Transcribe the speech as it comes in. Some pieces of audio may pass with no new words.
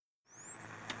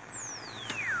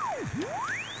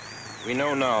We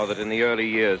know now that in the early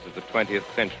years of the 20th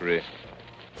century,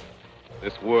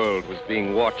 this world was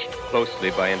being watched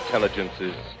closely by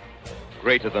intelligences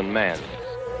greater than man's.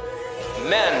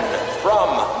 Men from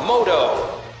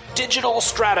Modo. Digital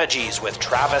Strategies with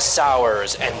Travis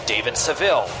Sowers and David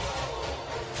Seville.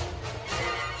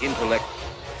 Intellects,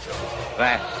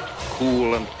 vast,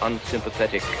 cool, and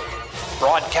unsympathetic.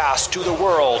 Broadcast to the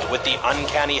world with the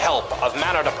uncanny help of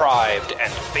Mana Deprived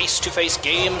and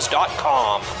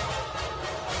FaceToFaceGames.com.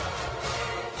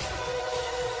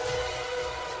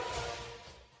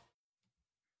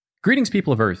 Greetings,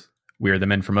 people of Earth. We are the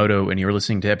Men from Modo, and you're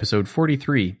listening to episode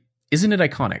 43. Isn't it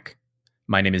iconic?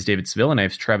 My name is David Seville, and I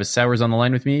have Travis Sowers on the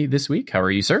line with me this week. How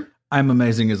are you, sir? I'm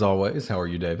amazing as always. How are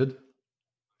you, David?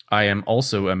 I am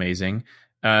also amazing.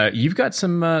 You've got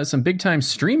some big time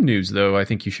stream news, though. I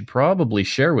think you should probably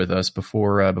share with us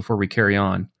before we carry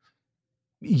on.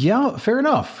 Yeah, fair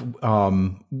enough.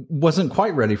 Wasn't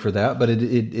quite ready for that, but it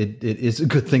is a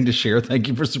good thing to share. Thank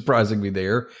you for surprising me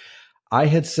there. I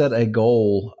had set a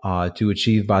goal to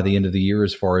achieve by the end of the year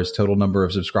as far as total number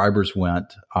of subscribers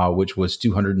went, which was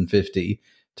 250,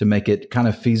 to make it kind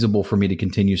of feasible for me to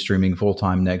continue streaming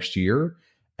full-time next year.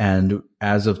 And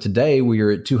as of today, we are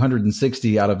at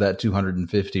 260 out of that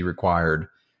 250 required.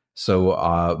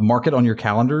 So mark it on your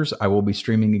calendars. I will be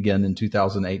streaming again in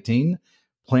 2018.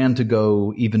 Plan to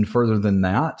go even further than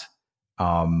that.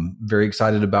 Very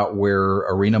excited about where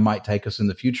Arena might take us in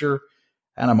the future.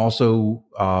 And I'm also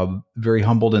very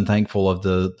humbled and thankful of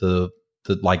the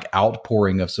like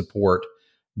outpouring of support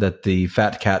that the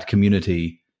Fat Cat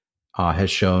community has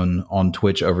shown on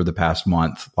Twitch over the past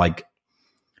month. Like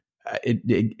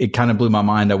it kind of blew my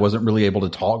mind. I wasn't really able to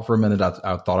talk for a minute.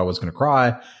 I thought I was going to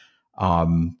cry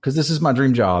because this is my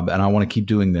dream job and I want to keep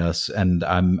doing this. And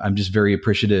I'm just very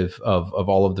appreciative of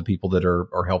all of the people that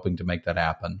are helping to make that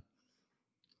happen.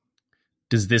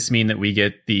 Does this mean that we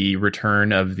get the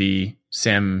return of the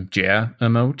Sam Jia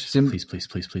emote?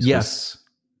 Please. Yes,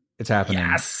 it's happening.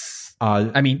 Yes.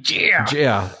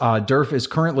 Jia. Durf is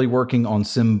currently working on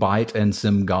Sim Byte and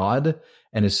Sim God.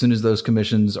 And as soon as those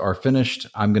commissions are finished,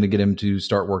 I'm going to get him to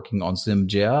start working on Sim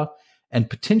Jia and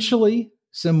potentially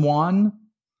Sim Wan,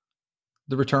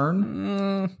 the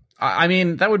return.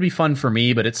 That would be fun for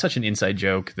me, but it's such an inside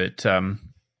joke that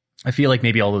I feel like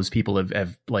maybe all those people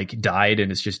have like died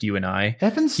and it's just you and I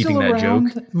Evan's keeping still that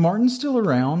around. joke. Martin's still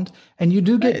around. And you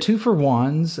do get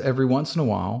 2-for-1s every once in a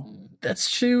while. That's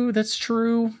true.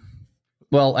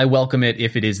 Well, I welcome it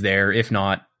if it is there. If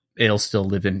not, it'll still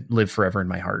live forever in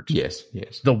my heart. Yes.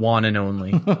 The one and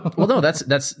only. Well, no,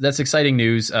 that's exciting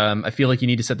news. I feel like you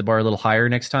need to set the bar a little higher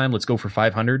next time. Let's go for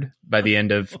 500 by the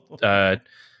end of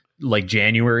like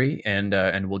January,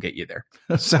 and we'll get you there.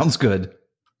 Sounds good.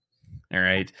 All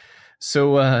right.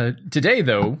 So today,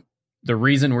 though, the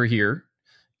reason we're here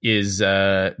is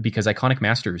because Iconic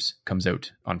Masters comes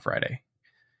out on Friday.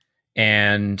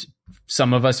 And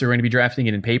some of us are going to be drafting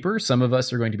it in paper. Some of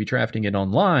us are going to be drafting it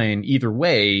online. Either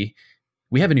way,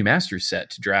 we have a new Masters set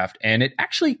to draft, and it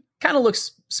actually kind of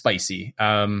looks spicy.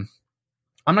 I'm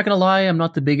not going to lie. I'm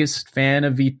not the biggest fan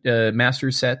of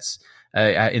Masters sets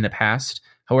in the past.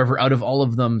 However, out of all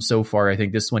of them so far, I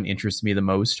think this one interests me the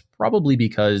most, probably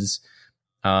because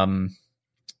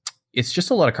it's just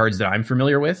a lot of cards that I'm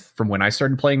familiar with from when I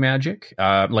started playing Magic,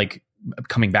 like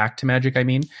coming back to Magic. I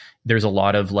mean, there's a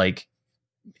lot of like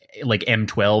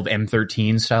M12,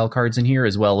 M13 style cards in here,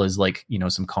 as well as like,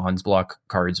 some cons block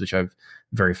cards, which I'm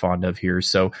very fond of here.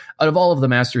 So out of all of the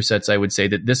master sets, I would say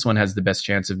that this one has the best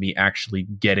chance of me actually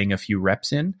getting a few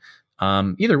reps in.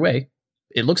 Either way,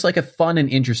 it looks like a fun and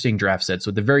interesting draft set. So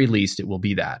at the very least, it will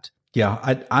be that.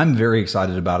 Yeah, I'm very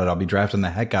excited about it. I'll be drafting the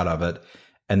heck out of it.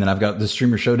 And then I've got the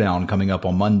Streamer Showdown coming up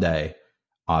on Monday.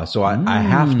 So I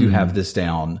have to have this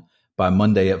down by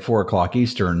Monday at 4:00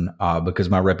 Eastern because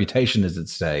my reputation is at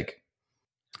stake.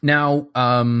 Now,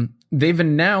 they've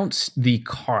announced the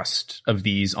cost of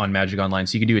these on Magic Online.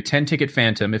 So you can do a 10-ticket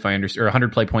Phantom, if I understand, or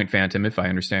 100 play point Phantom, if I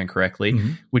understand correctly,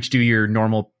 which do your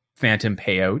normal Phantom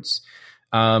payouts.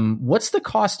 What's the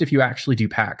cost if you actually do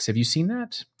packs? Have you seen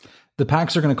that? The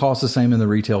packs are going to cost the same in the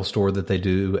retail store that they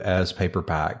do as paper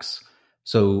packs.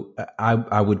 So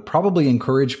I would probably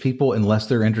encourage people, unless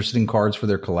they're interested in cards for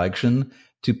their collection,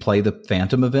 to play the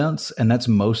Phantom events. And that's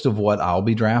most of what I'll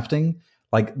be drafting.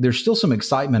 Like, there's still some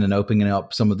excitement in opening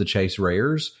up some of the chase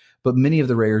rares, but many of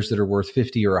the rares that are worth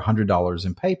 $50 or $100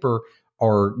 in paper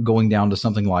are going down to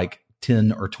something like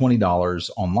 $10 or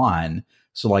 $20 online.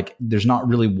 So like, there's not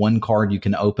really one card you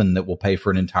can open that will pay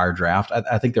for an entire draft.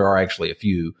 I think there are actually a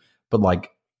few, but like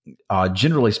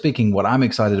generally speaking, what I'm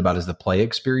excited about is the play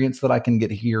experience that I can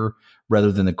get here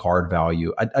rather than the card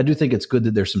value. I do think it's good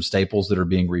that there's some staples that are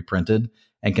being reprinted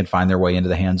and can find their way into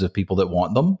the hands of people that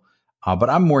want them. But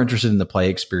I'm more interested in the play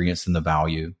experience than the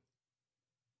value.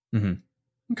 Mm-hmm.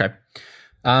 Okay.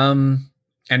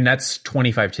 And that's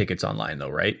 25 tickets online though,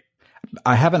 right?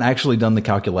 I haven't actually done the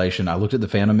calculation. I looked at the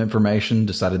Phantom information,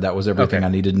 decided that was everything I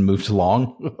needed and moved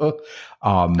along.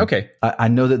 Okay. I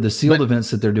know that the sealed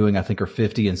events that they're doing, I think, are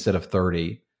 50 instead of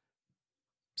 30.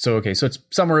 So it's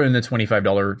somewhere in the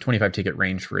 $25 ticket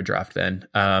range for a draft then.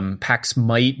 Packs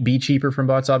might be cheaper from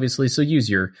bots, obviously. So use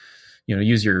your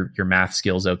math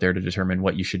skills out there to determine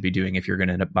what you should be doing if you're going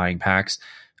to end up buying packs.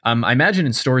 I imagine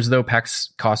in stores, though,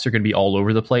 packs costs are going to be all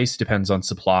over the place. Depends on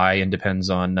supply and depends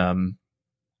on,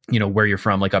 where you're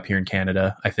from. Like up here in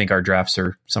Canada, I think our drafts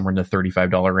are somewhere in the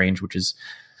 $35 range, which is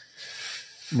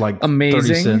like amazing.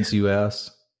 30 cents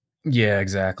US. Yeah,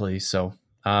 exactly. So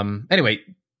anyway,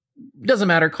 doesn't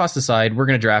matter. Cost aside, we're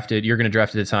going to draft it. You're going to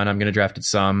draft it a ton. I'm going to draft it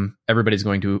some. Everybody's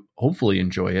going to hopefully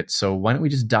enjoy it. So why don't we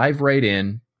just dive right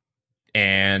in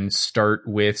and start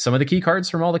with some of the key cards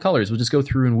from all the colors. We'll just go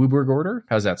through in WUBORG order.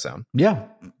 How's that sound? Yeah,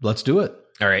 let's do it.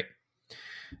 All right.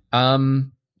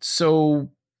 So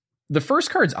the first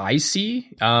cards I see,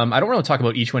 I don't want to talk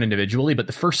about each one individually, but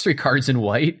the first three cards in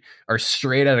white are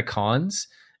straight out of cons.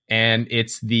 And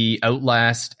it's the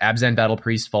Outlast, Abzan Battle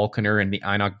Priest, Falconer, and the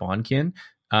Einok Bondkin.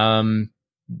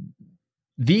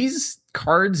 These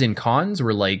cards in cons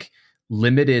were like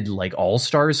limited, like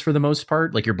all-stars for the most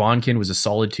part. Like your Bondkin was a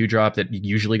solid 2-drop that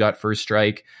usually got first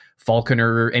strike.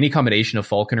 Falconer, any combination of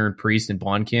Falconer and Priest and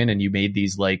Bondkin, and you made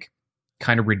these like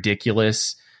kind of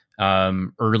ridiculous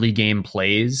early game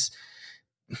plays.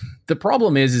 The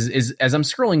problem is as I'm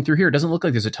scrolling through here, it doesn't look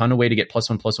like there's a ton of way to get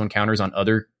 +1/+1 counters on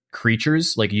other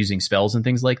creatures, like using spells and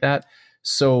things like that.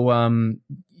 So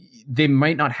they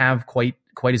might not have quite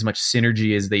as much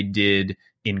synergy as they did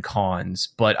in cons,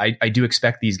 but I do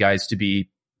expect these guys to be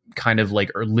kind of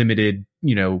like limited,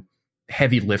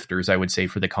 heavy lifters, I would say,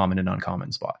 for the common and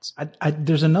uncommon spots.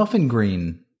 There's enough in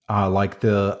green. Like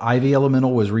the Ivy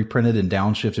Elemental was reprinted and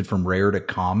downshifted from rare to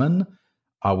common,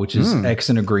 which is X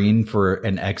and a green for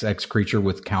an XX creature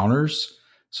with counters.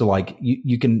 So like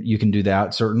you can do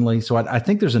that certainly. So I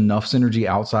think there's enough synergy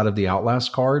outside of the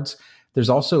Outlast cards. There's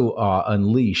also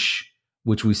Unleash,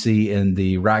 which we see in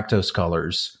the Rakdos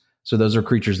colors. So those are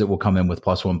creatures that will come in with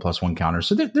 +1/+1 counters.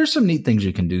 So there's some neat things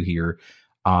you can do here.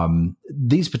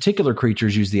 These particular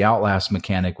creatures use the Outlast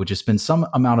mechanic, which is spend some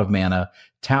amount of mana,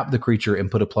 tap the creature, and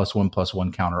put a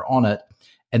 +1/+1 counter on it.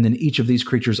 And then each of these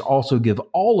creatures also give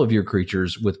all of your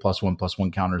creatures with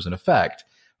 +1/+1 counters in effect.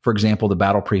 For example, the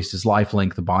Battle Priest is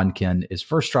lifelink, the Bondkin is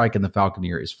first strike, and the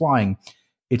Falconer is flying.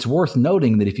 It's worth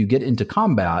noting that if you get into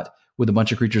combat with a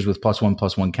bunch of creatures with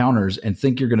 +1/+1 counters and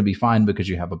think you're going to be fine because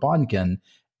you have a Bondkin,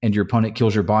 and your opponent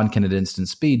kills your Bondkin at instant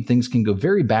speed, things can go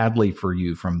very badly for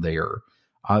you from there.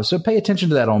 So pay attention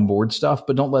to that on board stuff,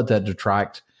 but don't let that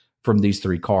detract from these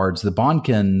three cards. The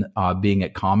Bondkin being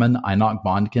at common, Einok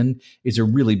Bondkin, is a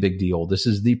really big deal. This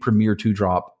is the premier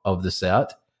 2-drop of the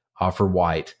set for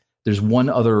white. There's one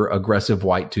other aggressive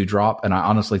white 2-drop, and I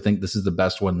honestly think this is the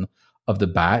best one of the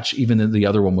batch, even though the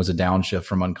other one was a downshift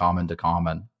from uncommon to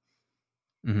common.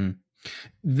 Mm-hmm.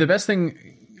 The best thing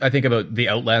I think about the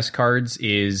Outlast cards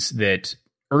is that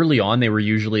early on they were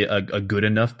usually a good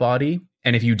enough body,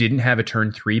 and if you didn't have a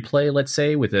turn 3 play, let's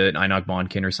say with an Einok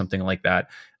Bondkin or something like that,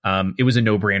 it was a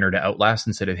no-brainer to Outlast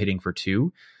instead of hitting for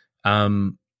 2.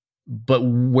 But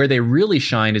where they really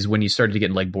shine is when you started to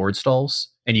get like board stalls,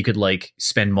 and you could like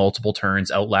spend multiple turns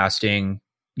outlasting,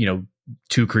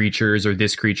 2 creatures or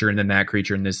this creature and then that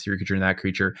creature and this 3 creature and that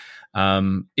creature.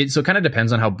 So it kind of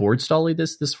depends on how board stally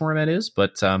this format is,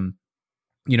 but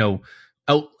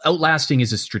outlasting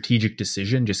is a strategic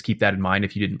decision. Just keep that in mind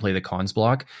if you didn't play the cons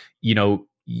block.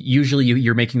 Usually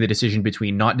you're making the decision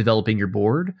between not developing your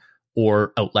board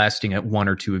or outlasting at 1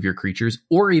 or 2 of your creatures,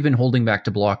 or even holding back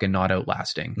to block and not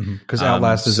outlasting. Because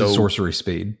Outlast is at sorcery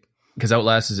speed. Because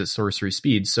Outlast is at sorcery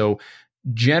speed. So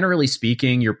generally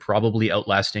speaking, you're probably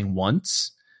outlasting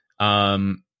once,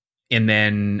 and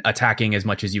then attacking as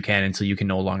much as you can until you can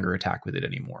no longer attack with it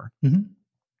anymore.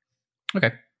 Mm-hmm.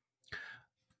 Okay.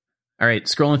 All right,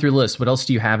 scrolling through the list, what else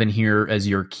do you have in here as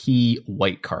your key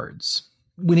white cards?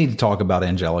 We need to talk about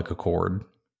Angelic Accord.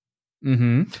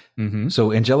 Mm-hmm. Mm-hmm.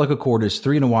 So Angelic Accord is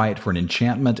 3 and a white for an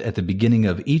enchantment. At the beginning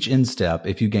of each end step,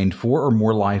 if you gained 4 or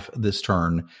more life this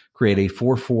turn, create a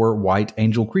 4/4 white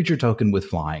angel creature token with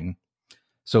flying.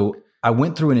 So I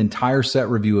went through an entire set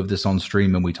review of this on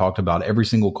stream, and we talked about every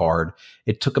single card.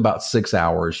 It took about 6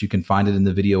 hours. You can find it in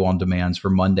the video on demands for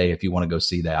Monday if you want to go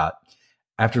see that.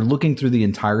 After looking through the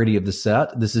entirety of the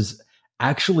set, this is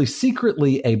actually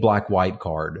secretly a black-white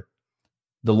card.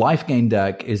 The life gain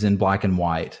deck is in black and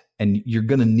white, and you're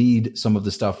going to need some of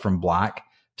the stuff from black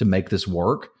to make this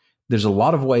work. There's a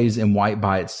lot of ways in white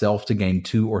by itself to gain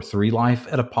 2 or 3 life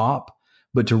at a pop,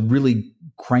 but to really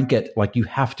crank it, like you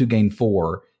have to gain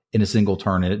 4 in a single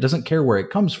turn, and it doesn't care where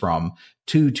it comes from.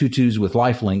 2 2/2s with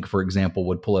lifelink, for example,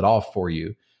 would pull it off for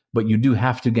you, but you do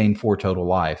have to gain 4 total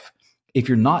life. If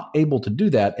you're not able to do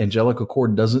that, Angelic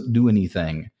Accord doesn't do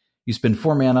anything. You spend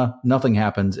 4 mana, nothing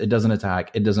happens, it doesn't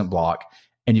attack, it doesn't block,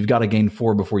 and you've got to gain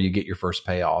 4 before you get your first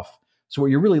payoff. So what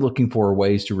you're really looking for are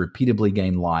ways to repeatably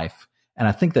gain life, and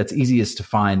I think that's easiest to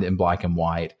find in black and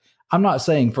white. I'm not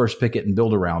saying first pick it and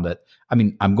build around it. I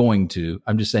mean, I'm going to.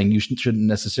 I'm just saying you shouldn't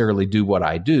necessarily do what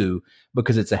I do,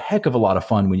 because it's a heck of a lot of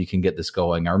fun when you can get this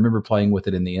going. I remember playing with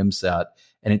it in the M set,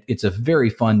 and it's a very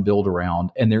fun build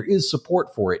around, and there is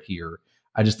support for it here.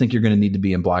 I just think you're going to need to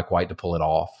be in black-white to pull it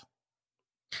off.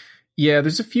 Yeah,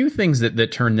 there's a few things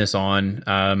that turn this on.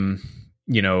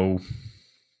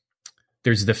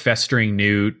 There's the Festering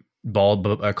Newt,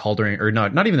 Cauldron, or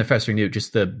not even the Festering Newt,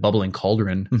 just the Bubbling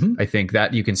Cauldron. Mm-hmm. I think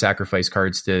that you can sacrifice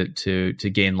cards to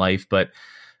gain life. But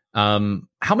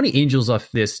how many angels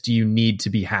off this do you need to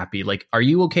be happy? Like, are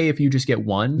you okay if you just get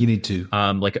 1? You need 2.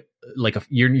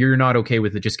 You're not okay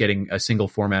with it just getting a single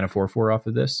 4-mana 4/4 off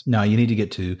of this? No, you need to get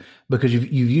 2, because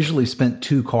you've usually spent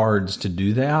 2 cards to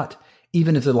do that,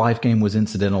 even if the life gain was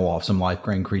incidental off some life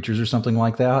gain creatures or something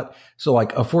like that. So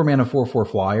like a 4-mana 4/4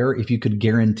 flyer, if you could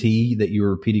guarantee that you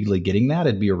were repeatedly getting that,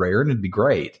 it'd be a rare and it'd be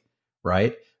great,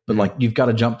 right? But like, you've got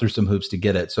to jump through some hoops to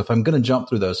get it. So if I'm going to jump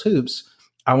through those hoops,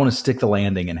 I want to stick the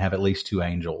landing and have at least 2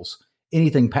 angels.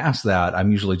 Anything past that,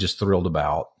 I'm usually just thrilled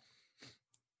about.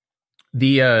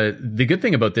 The good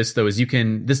thing about this, though, is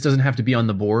this doesn't have to be on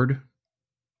the board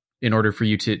in order for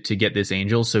you to get this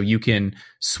angel. So you can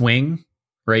swing,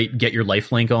 right, get your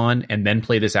lifelink on, and then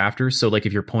play this after. So like,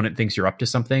 if your opponent thinks you're up to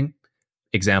something,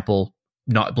 example,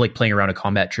 not like playing around a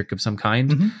combat trick of some kind,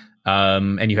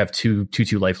 mm-hmm. And you have two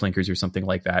lifelinkers or something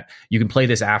like that, you can play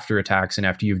this after attacks and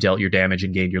after you've dealt your damage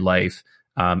and gained your life,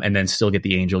 and then still get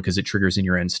the angel because it triggers in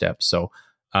your end step. So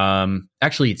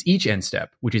actually, it's each end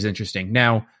step, which is interesting.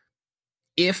 Now,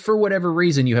 if for whatever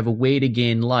reason you have a way to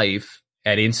gain life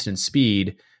at instant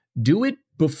speed, do it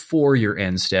before your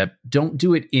end step. Don't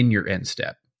do it in your end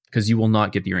step, because you will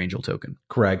not get your angel token.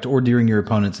 Correct. Or during your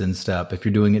opponent's end step. If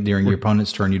you're doing it during your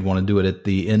opponent's turn, you'd want to do it at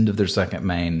the end of their second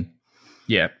main.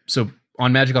 Yeah. So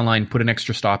on Magic Online, put an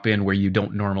extra stop in where you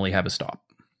don't normally have a stop.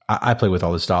 I play with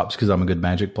all the stops because I'm a good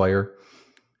Magic player.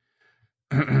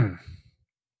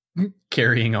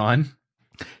 Carrying on.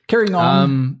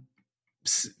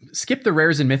 Skip the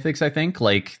rares and mythics. I think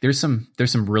like there's some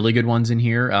really good ones in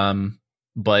here.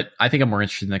 But I think I'm more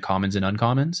interested in the commons and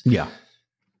uncommons. Yeah.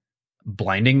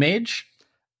 Blinding Mage.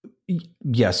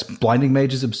 Yes. Blinding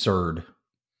Mage is absurd.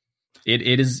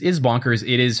 It is bonkers.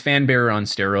 It is fan bearer on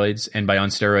steroids. And by on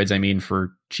steroids, I mean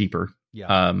for cheaper,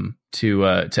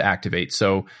 to activate.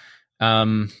 So,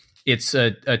 it's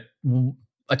a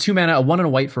 2 mana, a 1 and a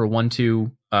white for a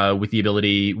 1/2, with the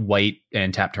ability white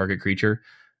and tap target creature.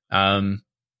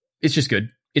 It's just good.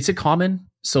 It's a common.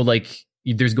 So like,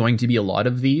 there's going to be a lot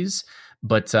of these,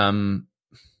 but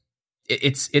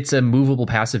it's a movable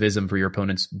passivism for your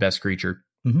opponent's best creature.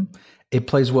 Mm-hmm. It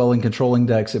plays well in controlling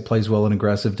decks. It plays well in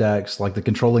aggressive decks. Like the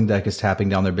controlling deck is tapping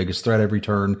down their biggest threat every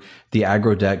turn. The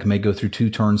aggro deck may go through 2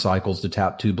 turn cycles to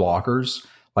tap 2 blockers,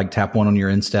 like tap 1 on your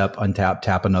end step, untap,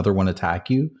 tap another one, attack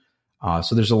you.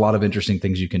 So there's a lot of interesting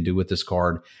things you can do with this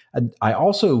card. I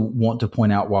also want to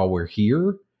point out while we're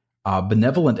here,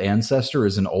 Benevolent Ancestor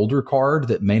is an older card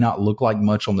that may not look like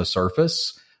much on the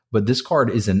surface, but this card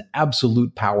is an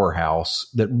absolute powerhouse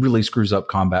that really screws up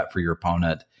combat for your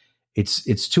opponent.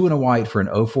 It's 2 and a white for an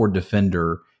 0/4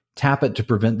 defender. Tap it to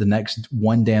prevent the next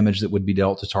 1 damage that would be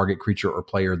dealt to target creature or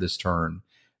player this turn.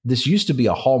 This used to be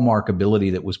a hallmark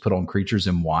ability that was put on creatures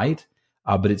in white,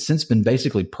 but it's since been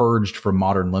basically purged from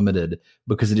Modern Limited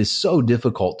because it is so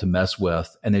difficult to mess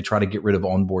with, and they try to get rid of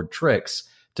onboard tricks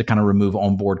to kind of remove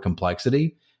onboard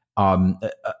complexity.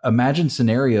 Imagine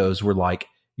scenarios where like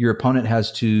your opponent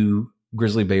has 2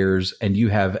 grizzly bears and you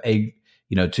have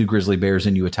 2 grizzly bears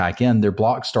and you attack in, their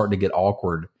blocks start to get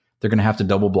awkward. They're going to have to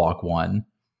double block 1,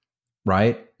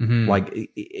 right? Mm-hmm. Like,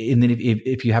 and then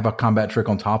if you have a combat trick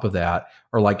on top of that,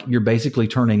 or like you're basically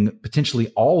turning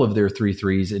potentially all of their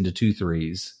 3/3s into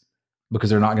 2/3s because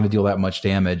they're not going to deal that much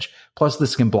damage. Plus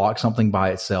this can block something by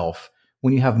itself.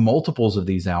 When you have multiples of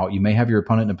these out, you may have your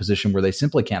opponent in a position where they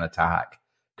simply can't attack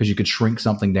because you could shrink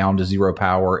something down to 0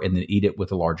 power and then eat it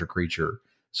with a larger creature.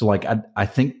 So like, I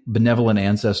think Benevolent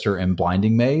Ancestor and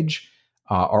Blinding Mage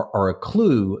are a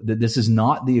clue that this is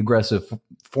not the aggressive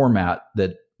format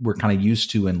that we're kind of used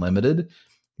to in Limited,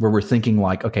 where we're thinking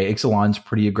like, okay, Ixalan's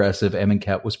pretty aggressive,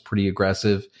 Amonkhet was pretty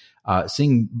aggressive.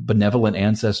 Seeing Benevolent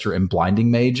Ancestor and Blinding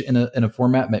Mage in a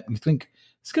format made me think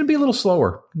it's going to be a little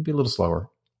slower.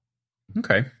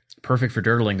 Okay. Perfect for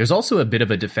Dirtling. There's also a bit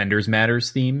of a Defenders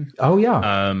Matters theme. Oh,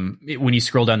 yeah. When you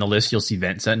scroll down the list, you'll see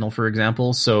Vent Sentinel, for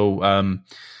example. So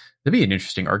that'd be an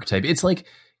interesting archetype. It's like,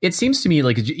 it seems to me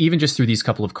like even just through these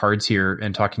couple of cards here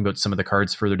and talking about some of the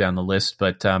cards further down the list,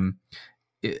 but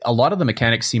a lot of the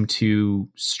mechanics seem to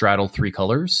straddle 3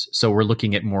 colors. So we're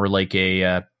looking at more like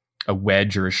a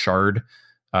wedge or a shard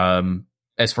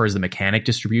as far as the mechanic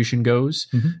distribution goes,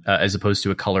 as opposed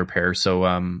to a color pair. So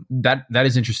that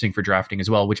is interesting for drafting as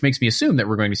well, which makes me assume that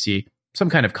we're going to see some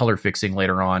kind of color fixing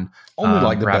later on. Only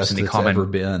like the perhaps best in the that's common, ever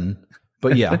been.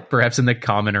 But yeah. perhaps in the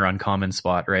common or uncommon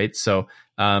spot, right? So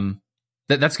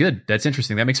that's good. That's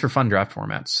interesting. That makes for fun draft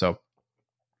formats. So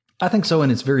I think so,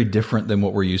 and it's very different than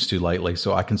what we're used to lately,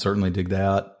 so I can certainly dig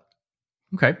that.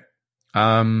 Okay.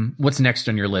 What's next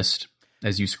on your list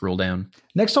as you scroll down?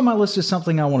 Next on my list is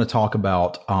something I want to talk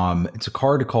about. It's a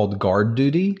card called Guard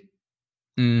Duty.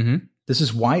 Mm-hmm. This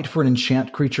is white for an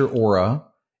enchant creature aura.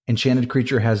 Enchanted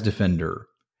creature has Defender.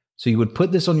 So you would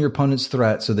put this on your opponent's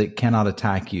threat so that it cannot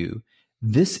attack you.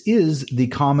 This is the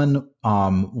common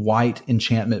white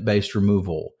enchantment-based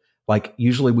removal. Like,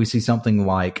 usually we see something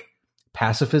like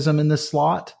Pacifism in this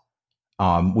slot.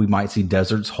 We might see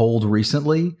Desert's Hold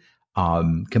recently.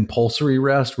 Compulsory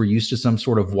Rest. We're used to some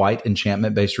sort of white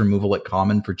enchantment-based removal at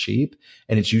common for cheap,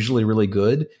 and it's usually really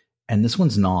good. And this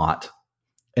one's not.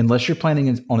 Unless you're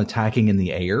planning on attacking in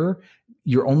the air,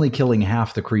 you're only killing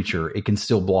half the creature. It can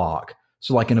still block.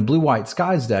 So like in a blue-white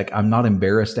Skies deck, I'm not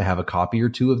embarrassed to have a copy or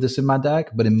 2 of this in my deck,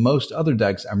 but in most other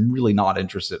decks, I'm really not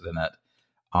interested in it.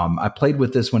 I played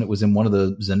with this when it was in one of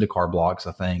the Zendikar blocks,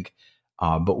 I think.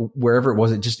 But wherever it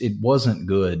was, it wasn't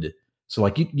good. So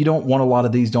like you don't want a lot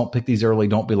of these. Don't pick these early.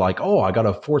 Don't be like, oh, I got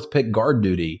a 4th pick Guard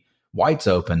Duty. White's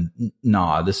open.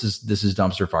 Nah, this is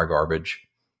dumpster fire garbage.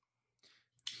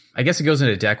 I guess it goes in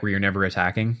a deck where you're never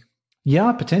attacking.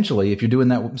 Yeah, potentially. If you're doing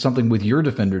that something with your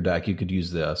Defender deck, you could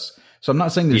use this. So I'm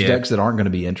not saying there's decks that aren't going to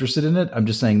be interested in it. I'm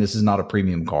just saying this is not a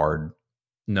premium card.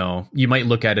 No, you might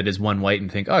look at it as 1 white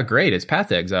and think, oh, great, it's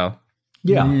Path Exile.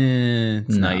 Yeah,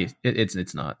 it's not.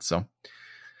 It's not. So,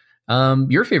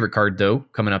 your favorite card though,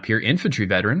 coming up here, Infantry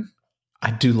Veteran. I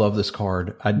do love this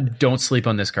card. I don't sleep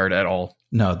on this card at all.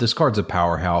 No, this card's a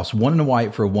powerhouse. 1 and a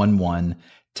white for a 1/1.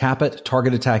 Tap it.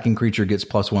 Target attacking creature gets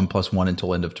 +1/+1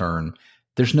 until end of turn.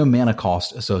 There's no mana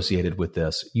cost associated with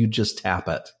this. You just tap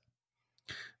it.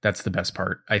 That's the best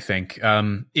part, I think.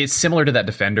 It's similar to that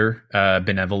Defender,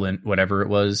 Benevolent, whatever it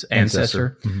was,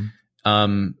 Ancestor.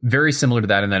 Very similar to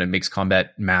that in that it makes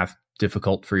combat math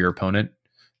difficult for your opponent.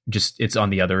 Just it's on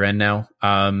the other end now.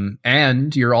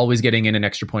 And you're always getting in an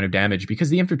extra point of damage because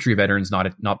the Infantry Veteran's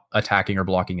not attacking or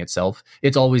blocking itself.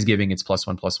 It's always giving its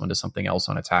 +1/+1 to something else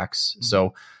on attacks.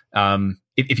 So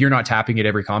if you're not tapping it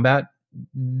every combat,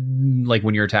 like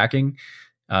when you're attacking,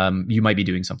 you might be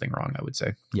doing something wrong, I would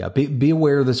say. Yeah, be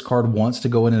aware this card wants to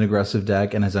go in an aggressive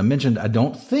deck. And as I mentioned, I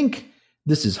don't think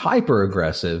this is hyper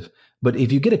aggressive, but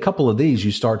if you get a couple of these,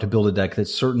 you start to build a deck that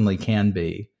certainly can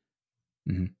be.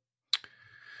 Mm-hmm.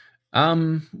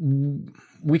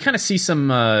 We kind of see some,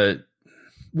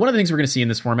 one of the things we're going to see in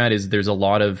this format is there's a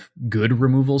lot of good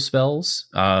removal spells.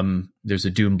 There's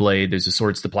a Doomblade, there's a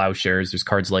Swords to Plowshares, there's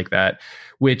cards like that,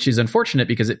 which is unfortunate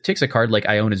because it takes a card like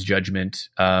Iona's Judgment,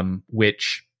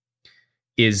 which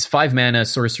is 5 mana,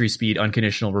 sorcery speed,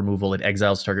 unconditional removal. It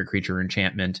exiles target creature or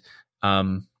enchantment.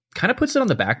 Kind of puts it on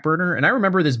the back burner. And I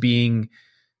remember this being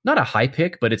not a high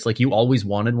pick, but it's like you always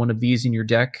wanted one of these in your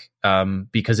deck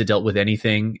because it dealt with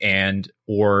anything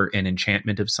or an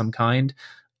enchantment of some kind.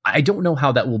 I don't know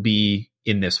how that will be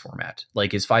in this format.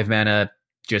 Like, is 5 mana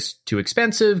just too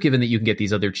expensive, given that you can get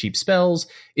these other cheap spells?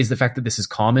 Is the fact that this is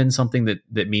common something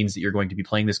that means that you're going to be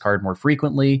playing this card more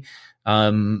frequently? I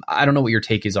don't know what your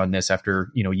take is on this after,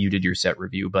 you did your set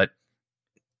review, but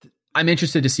I'm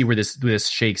interested to see where this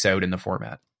shakes out in the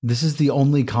format. This is the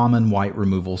only common white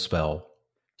removal spell.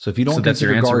 So if you don't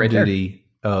consider Guard Duty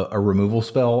a removal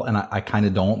spell, and I kind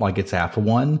of don't, like it's half of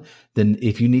one, then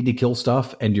if you need to kill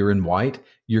stuff and you're in white,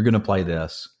 you're going to play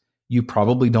this. You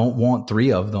probably don't want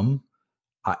 3 of them.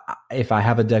 If I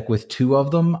have a deck with 2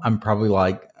 of them, I'm probably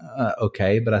like,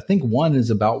 okay, but I think 1 is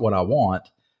about what I want.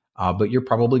 But you're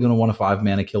probably going to want a 5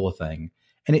 mana kill a thing.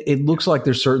 And it looks like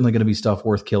there's certainly going to be stuff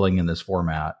worth killing in this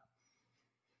format.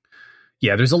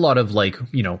 Yeah, there's a lot of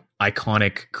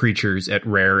iconic creatures at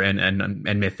rare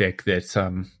and mythic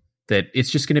that that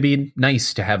it's just going to be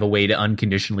nice to have a way to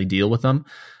unconditionally deal with them.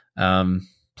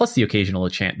 Plus the occasional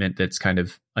enchantment that's kind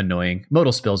of annoying.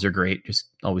 Modal spells are great. Just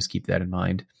always keep that in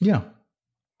mind. Yeah.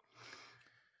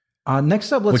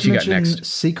 Next up, let's mention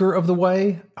Seeker of the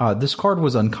Way. This card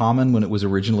was uncommon when it was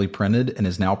originally printed and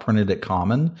is now printed at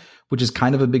common, which is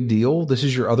kind of a big deal. This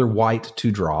is your other white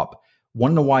 2-drop.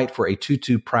 1 and a white for a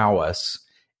 2/2 prowess.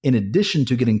 In addition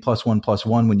to getting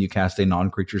 +1/+1 when you cast a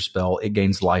non-creature spell, it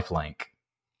gains lifelink.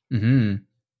 Mm-hmm.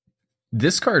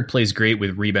 This card plays great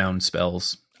with rebound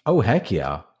spells. Oh, heck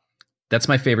yeah. That's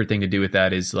my favorite thing to do with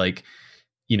that is like,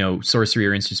 sorcery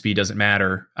or instant speed doesn't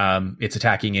matter. It's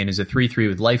attacking in as a 3/3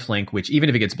 with lifelink, which even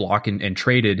if it gets blocked and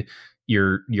traded,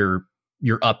 you're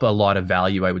up a lot of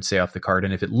value, I would say, off the card.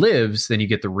 And if it lives, then you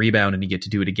get the rebound and you get to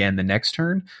do it again the next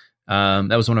turn.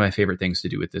 That was one of my favorite things to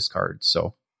do with this card.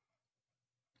 So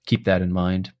keep that in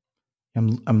mind.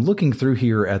 I'm looking through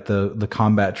here at the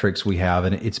combat tricks we have,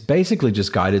 and it's basically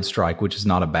just Guided Strike, which is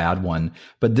not a bad one.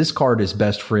 But this card is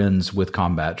best friends with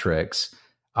combat tricks.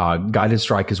 Guided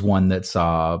Strike is one that's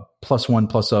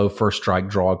 +1/+0 first strike,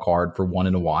 draw a card for 1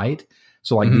 and a white.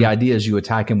 So like the idea is you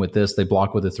attack him with this, they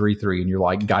block with a 3/3, and you're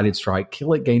like, Guided Strike,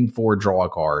 kill it, gain 4, draw a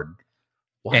card.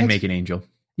 What? And make an angel.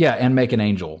 Yeah, and make an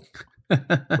angel.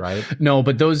 Right? No,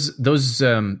 but those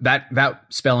that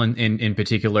spell in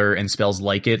particular and spells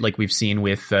like it, like we've seen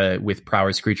with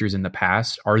prowess creatures in the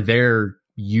past, are there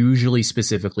usually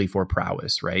specifically for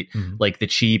prowess, right? Mm-hmm. Like the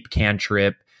cheap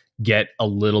cantrip, get a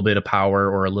little bit of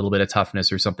power or a little bit of toughness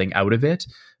or something out of it,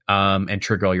 and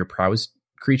trigger all your prowess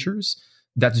creatures.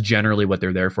 That's generally what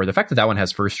they're there for. The fact that one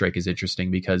has first strike is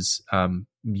interesting because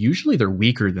usually they're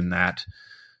weaker than that.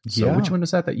 So which one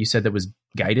was that you said that was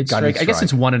Guided Strike? I guess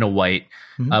it's 1 and a white.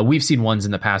 Mm-hmm. We've seen ones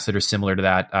in the past that are similar to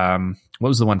that. What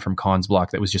was the one from Khan's Block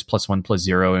that was just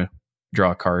 +1/+0,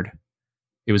 draw a card?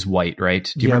 It was white,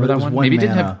 right? Do you remember that one? Maybe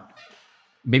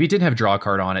it didn't have draw a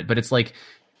card on it, but it's like,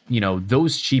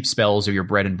 those cheap spells are your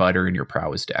bread and butter in your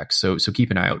prowess deck. So keep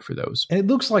an eye out for those. And it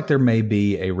looks like there may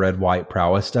be a red-white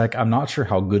prowess deck. I'm not sure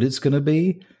how good it's going to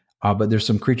be, but there's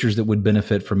some creatures that would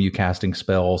benefit from you casting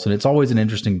spells. And it's always an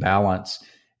interesting balance.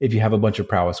 If you have a bunch of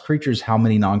prowess creatures, how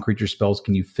many non-creature spells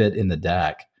can you fit in the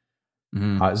deck?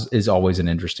 Is always an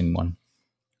interesting one.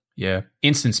 Yeah.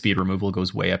 Instant speed removal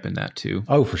goes way up in that too.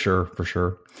 Oh, for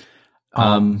sure.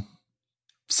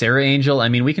 Serra Angel, I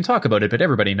mean, we can talk about it, but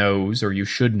everybody knows, or you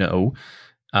should know,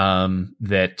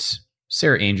 that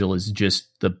Serra Angel is just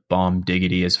the bomb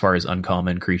diggity as far as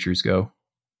uncommon creatures go.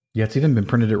 Yeah, it's even been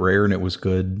printed at rare and it was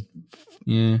good.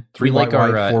 Yeah. 3 white,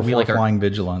 4/4 flying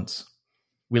vigilance.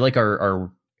 We like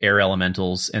our air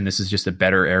elementals, and this is just a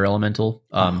better air elemental.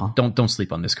 Don't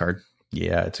sleep on this card.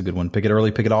 Yeah, it's a good one. Pick it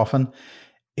early, pick it often.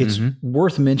 It's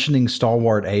worth mentioning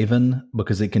Stalwart Aven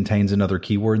because it contains another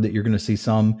keyword that you're going to see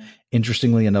some.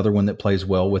 Interestingly, another one that plays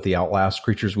well with the Outlast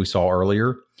creatures we saw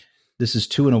earlier. This is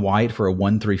 2 and a white for a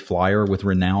 1/3 flyer with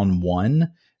Renown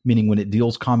 1, meaning when it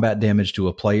deals combat damage to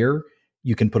a player,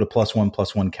 you can put a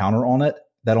 +1/+1 counter on it.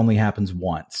 That only happens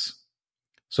once.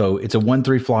 So it's a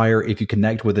 1/3 flyer. If you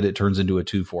connect with it, it turns into a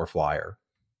 2/4 flyer.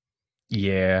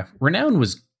 Yeah. Renown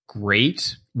was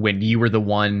great when you were the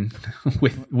one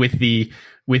with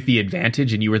the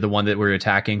advantage and you were the one that were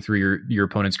attacking through your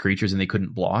opponent's creatures and they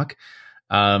couldn't block.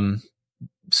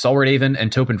 Stalwart Aven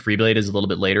and Topin Freeblade is a little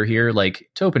bit later here. Like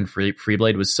Topin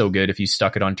Freeblade was so good if you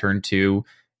stuck it on turn 2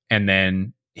 and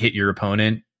then hit your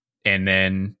opponent and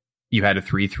then you had a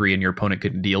 3/3 and your opponent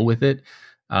couldn't deal with it.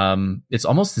 It's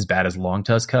almost as bad as Long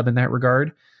Tusk Cub in that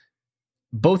regard.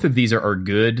 Both of these are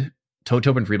good.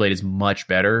 Topin Freeblade is much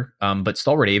better. But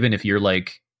Stalwart Aven, if you're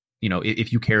like,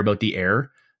 if you care about the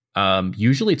air,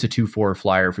 usually it's a 2/4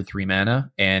 flyer for 3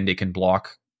 mana and it can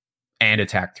block and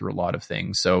attack through a lot of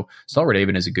things. So Stalwart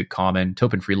Aven is a good common.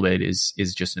 Topin Freeblade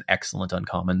is just an excellent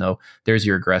uncommon though. There's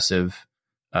your aggressive,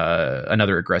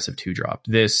 another aggressive 2-drop.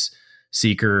 This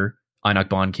Seeker, Einok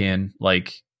Bonkin,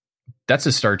 like, that's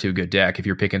a start to a good deck if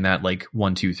you're picking that like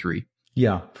 1, 2, 3.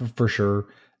 Yeah, for sure.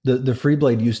 The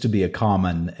Freeblade used to be a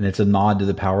common, and it's a nod to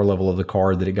the power level of the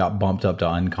card that it got bumped up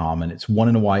to uncommon. It's 1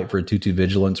 and a white for a 2/2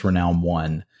 vigilance, Renown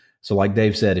 1. So like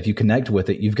Dave said, if you connect with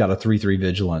it, you've got a 3/3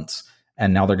 vigilance,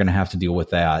 and now they're going to have to deal with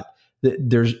that.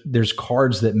 There's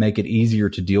cards that make it easier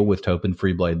to deal with Topin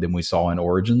Freeblade than we saw in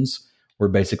Origins, where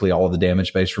basically all of the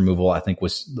damage-based removal, I think,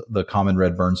 was the common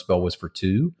red burn spell was for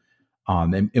 2.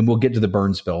 And we'll get to the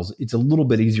burn spells. It's a little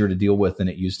bit easier to deal with than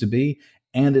it used to be,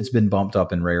 and it's been bumped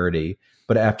up in rarity.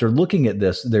 But after looking at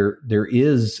this, there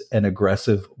is an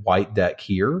aggressive white deck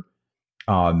here.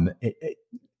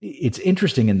 It's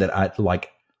interesting in that I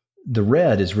like the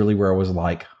red is really where I was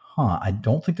like, I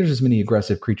don't think there's as many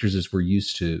aggressive creatures as we're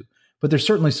used to. but there's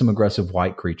certainly some aggressive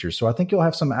white creatures. So I think you'll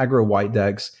have some aggro white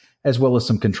decks as well as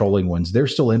some controlling ones. They're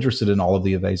still interested in all of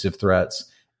the evasive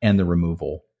threats and the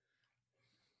removal.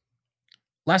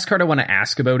 Last card I want to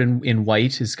ask about in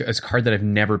white is a card that I've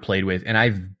never played with, and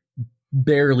I've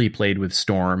barely played with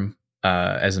Storm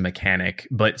as a mechanic,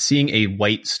 but seeing a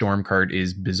white Storm card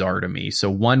is bizarre to me. So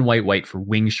 1 white for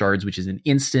Wing Shards, which is an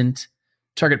instant.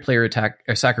 Target player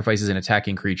sacrifices an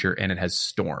attacking creature, and it has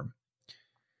Storm.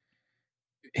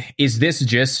 Is this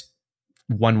just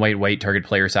 1 white target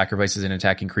player sacrifices an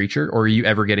attacking creature, or are you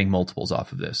ever getting multiples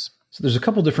off of this? So there's a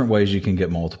couple different ways you can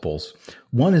get multiples.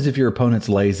 One is if your opponent's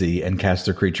lazy and casts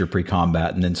their creature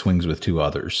pre-combat and then swings with 2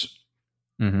 others.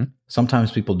 Mm-hmm.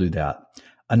 Sometimes people do that.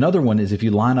 Another one is if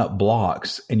you line up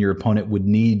blocks and your opponent would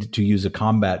need to use a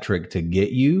combat trick to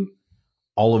get you,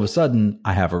 all of a sudden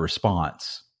I have a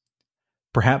response.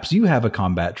 Perhaps you have a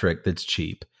combat trick that's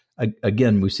cheap.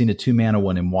 Again, we've seen a 2 mana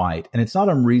one in white, and it's not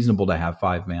unreasonable to have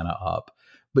 5 mana up.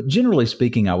 But generally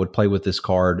speaking, I would play with this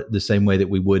card the same way that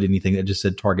we would anything that just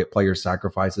said target player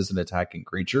sacrifices an attacking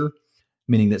creature,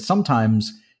 meaning that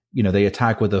sometimes, they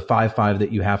attack with a 5/5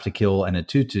 that you have to kill and a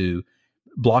 2/2,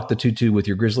 block the 2/2 with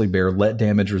your Grizzly Bear, let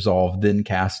damage resolve, then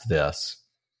cast this.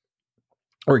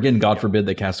 Or again, God forbid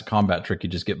they cast a combat trick, you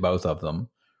just get both of them,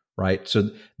 right? So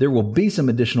there will be some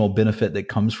additional benefit that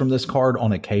comes from this card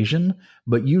on occasion,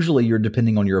 but usually you're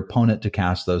depending on your opponent to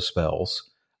cast those spells.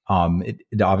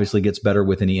 It obviously gets better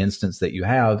with any instance that you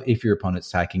have if your opponent's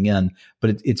attacking in,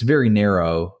 but it's very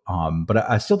narrow. But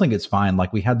I still think it's fine.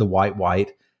 Like we had the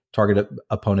white target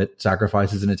opponent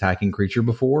sacrifices an attacking creature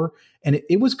before, and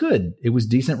it was good. It was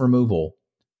decent removal.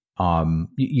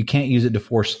 You can't use it to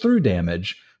force through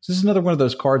damage. So this is another one of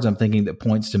those cards I'm thinking that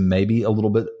points to maybe a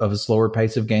little bit of a slower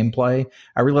pace of gameplay.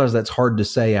 I realize that's hard to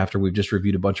say after we've just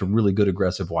reviewed a bunch of really good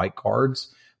aggressive white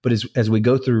cards. But as we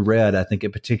go through red, I think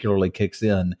it particularly kicks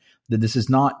in that this is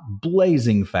not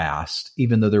blazing fast,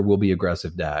 even though there will be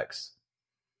aggressive decks.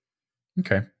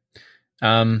 Okay.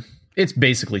 It's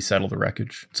basically Settle the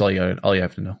Wreckage. It's all you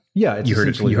have to know. Yeah, it's you heard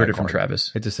it from card.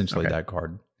 Travis. It's essentially that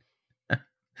card.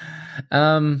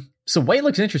 So white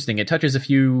looks interesting. It touches a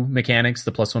few mechanics: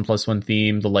 the +1/+1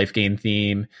 theme, the life gain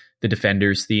theme, the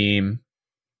defenders theme,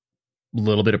 a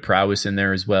little bit of prowess in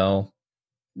there as well.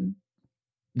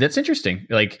 That's interesting.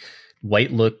 Like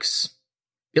white looks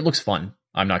fun.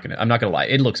 I'm not gonna lie.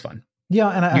 It looks fun. Yeah,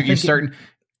 and you're starting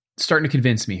to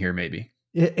convince me here, maybe.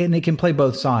 And it can play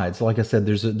both sides. Like I said,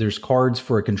 there's cards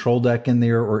for a control deck in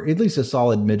there, or at least a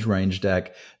solid mid-range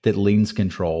deck that leans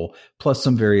control, plus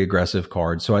some very aggressive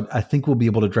cards. So I think we'll be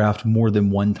able to draft more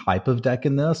than one type of deck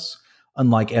in this,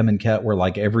 unlike M and Ket, where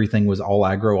like everything was all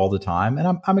aggro all the time.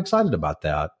 And I'm excited about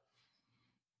that.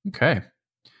 Okay.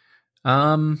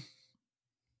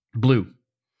 Blue.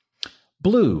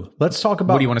 Let's talk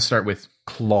about. What do you want to start with?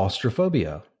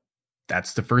 Claustrophobia.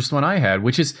 That's the first one I had,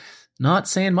 which is not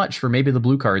saying much for maybe the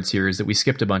blue cards here, is that we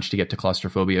skipped a bunch to get to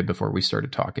Claustrophobia before we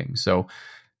started talking. So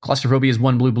Claustrophobia is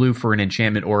 1 blue for an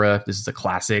enchantment aura. This is a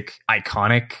classic,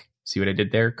 iconic, see what I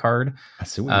did there, card. I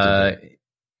see what you did there.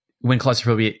 When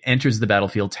Claustrophobia enters the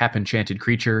battlefield, tap enchanted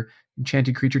creature.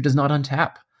 Enchanted creature does not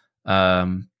untap.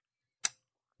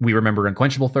 We remember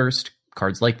Unquenchable Thirst,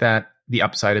 cards like that. The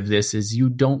upside of this is you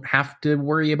don't have to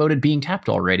worry about it being tapped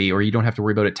already, or you don't have to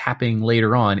worry about it tapping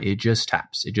later on. It just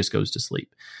taps. It just goes to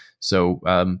sleep. So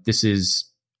this is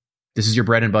your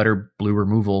bread and butter blue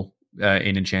removal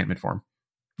in enchantment form.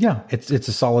 Yeah, it's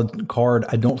a solid card.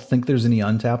 I don't think there's any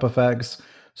untap effects.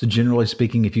 So generally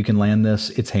speaking, if you can land this,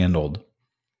 it's handled.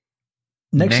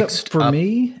 Next up for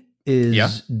me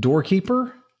is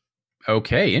Doorkeeper.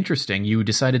 Okay, interesting. You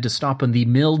decided to stop on the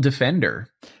Mill Defender.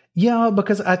 Yeah,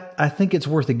 because I think it's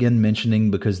worth again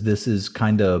mentioning, because this is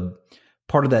kind of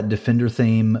part of that defender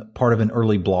theme, part of an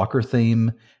early blocker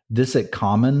theme. This at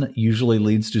common usually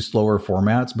leads to slower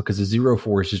formats because a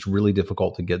 0/4 is just really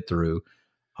difficult to get through.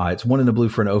 It's 1 in a blue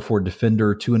for an 0/4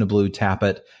 defender, 2 in a blue, tap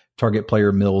it. Target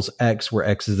player mills X, where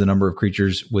X is the number of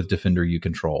creatures with defender you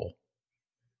control.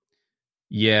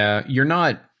 Yeah, you're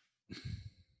not.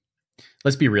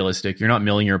 Let's be realistic. You're not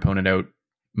milling your opponent out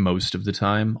most of the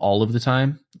time, all of the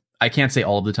time. I can't say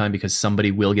all of the time because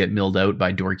somebody will get milled out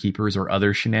by Doorkeepers or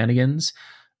other shenanigans.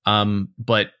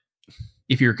 But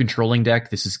if you're a controlling deck,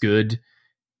 this is good.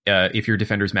 If your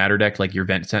Defenders Matter deck, like your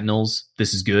Vent Sentinels,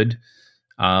 this is good.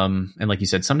 And like you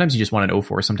said, sometimes you just want an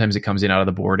 0/4. Sometimes it comes in out of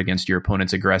the board against your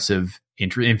opponent's aggressive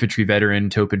infantry veteran,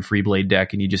 Topin Freeblade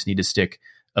deck, and you just need to stick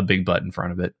a big butt in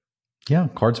front of it. Yeah,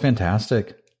 card's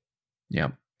fantastic. Yeah.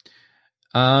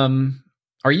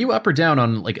 Are you up or down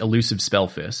on like Elusive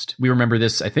Spellfist? We remember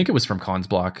this, I think it was from Cons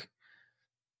Block.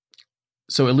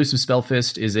 So Elusive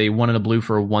Spellfist is a 1 and a blue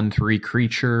for a 1/3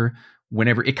 creature.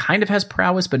 Whenever it kind of has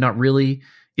prowess, but not really.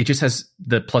 It just has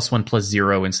the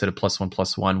 +1/+0 instead of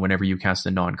 +1/+1 whenever you cast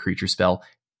a non-creature spell.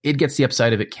 It gets the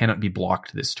upside of it cannot be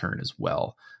blocked this turn as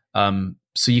well.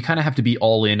 So you kind of have to be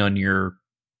all in on your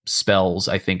spells,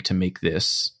 I think, to make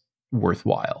this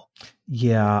worthwhile.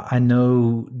 Yeah, I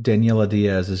know Daniela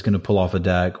Diaz is going to pull off a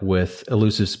deck with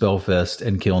Elusive Spellfist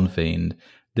and Kiln Fiend.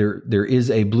 There is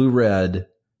a blue-red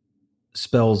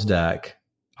spells deck,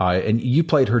 and you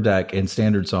played her deck in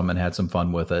Standard Summon, had some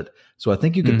fun with it. So I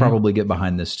think you could probably get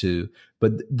behind this too.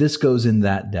 But this goes in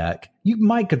that deck. You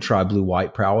could try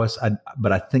blue-white prowess,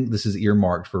 but I think this is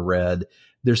earmarked for red.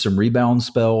 There's some rebound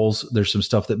spells. There's some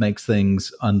stuff that makes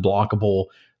things unblockable.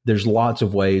 There's lots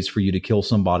of ways for you to kill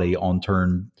somebody on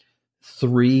turn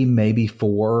 3, maybe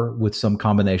 4, with some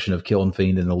combination of Kiln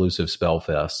Fiend and Elusive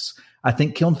Spellfists. I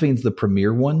think Kiln Fiend's the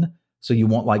premier one, so you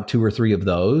want like 2 or 3 of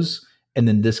those, and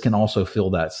then this can also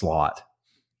fill that slot.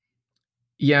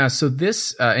 Yeah, so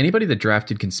this, anybody that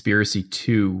drafted Conspiracy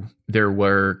 2, there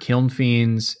were Kiln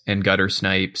Fiends and Gutter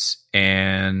Snipes,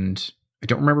 and I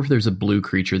don't remember if there's a blue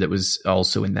creature that was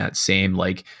also in that same,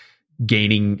 like,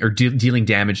 gaining or dealing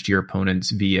damage to your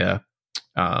opponents via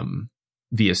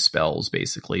spells,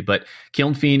 basically. But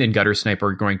Kiln Fiend and Gutter Snipe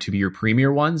are going to be your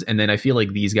premier ones, and then I feel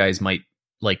like these guys might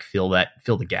like fill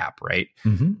the gap, right?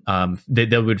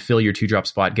 They would fill your 2-drop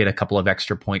spot, get a couple of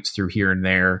extra points through here and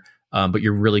there, but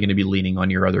you're really going to be leaning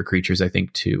on your other creatures, I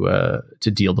think, to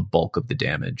deal the bulk of the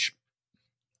damage.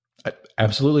 I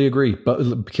absolutely agree.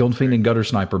 But Kiln Fiend and Gutter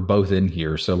Snipe are both in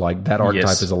here, so like that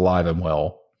archetype is alive and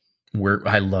well.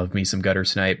 I love me some Gutter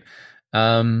Snipe.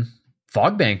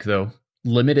 Fogbank, though.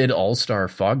 Limited All-Star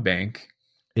Fogbank.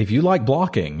 If you like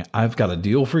blocking, I've got a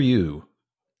deal for you.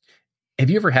 Have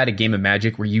you ever had a game of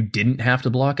Magic where you didn't have to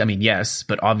block? I mean, yes,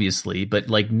 but obviously. But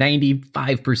like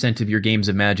 95% of your games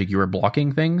of Magic, you were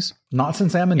blocking things? Not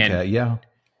since Amonkhet, yeah.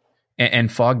 And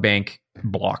Fogbank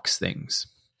blocks things.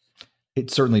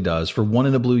 It certainly does. For 1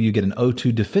 and a blue, you get an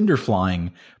 0/2 Defender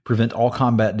Flying. Prevent all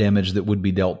combat damage that would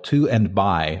be dealt to and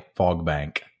by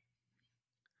Fogbank.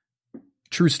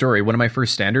 True story. One of my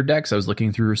first standard decks, I was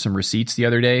looking through some receipts the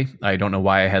other day. I don't know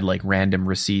why I had like random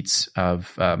receipts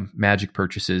of Magic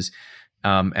purchases.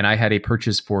 And I had a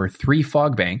purchase for 3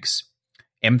 Fogbanks,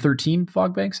 M13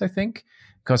 Fogbanks, I think.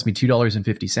 It cost me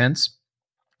 $2.50.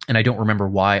 And I don't remember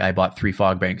why I bought 3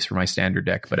 Fogbanks for my standard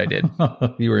deck, but I did.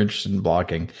 You were interested in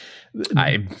blocking.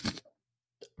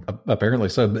 Apparently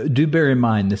so. But do bear in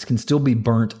mind, this can still be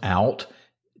burnt out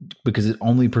because it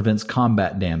only prevents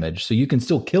combat damage. So you can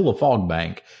still kill a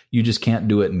Fogbank. You just can't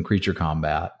do it in creature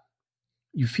combat.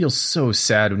 You feel so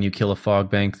sad when you kill a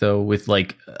Fogbank, though, with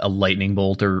like a lightning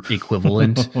bolt or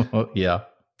equivalent. Yeah.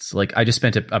 It's like I just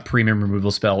spent a premium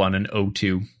removal spell on an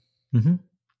 0/2. Mm-hmm.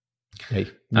 Hey,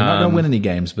 you're not going to win any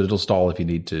games, but it'll stall if you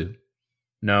need to.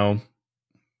 No.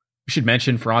 We should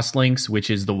mention Frostlinks, which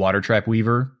is the Water Trap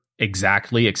Weaver.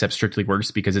 Exactly, except strictly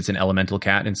worse because it's an elemental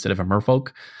cat instead of a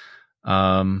merfolk.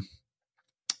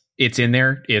 It's in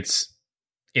there. It's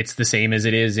the same as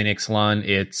it is in Ixalan.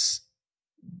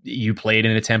 You play it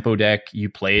in a tempo deck. You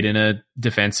play it in a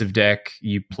defensive deck.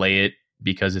 You play it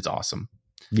because it's awesome.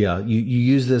 Yeah, you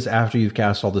use this after you've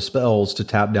cast all the spells to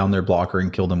tap down their blocker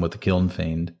and kill them with the Kiln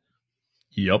Fiend.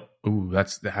 Yep. Ooh,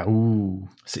 ooh.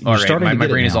 So all right, my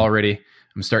brain is already.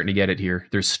 I'm starting to get it here.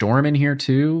 There's Storm in here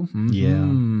too.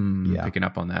 Mm-hmm. Yeah. Picking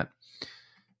up on that.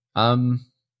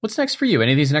 What's next for you?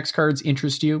 Any of these next cards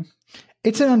interest you?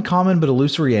 It's an uncommon, but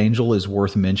Illusory Angel is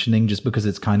worth mentioning just because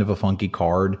it's kind of a funky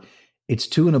card. It's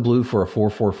 2 and a blue for a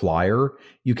 4/4 flyer.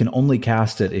 You can only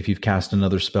cast it if you've cast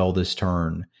another spell this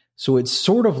turn. So it's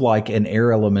sort of like an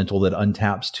air elemental that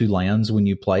untaps 2 lands when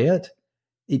you play it.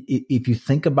 If you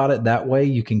think about it that way,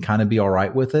 you can kind of be all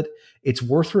right with it. It's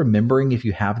worth remembering if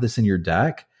you have this in your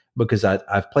deck, because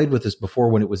I've played with this before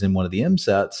when it was in one of the M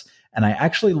sets, and I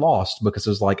actually lost because it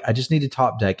was like, I just need to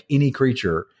top deck any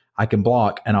creature I can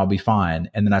block and I'll be fine.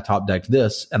 And then I top decked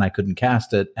this and I couldn't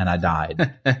cast it and I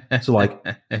died. So like,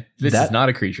 this is not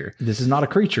a creature. This is not a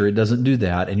creature. It doesn't do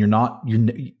that. And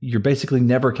you're basically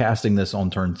never casting this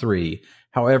on turn 3.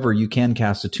 However, you can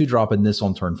cast a 2-drop in this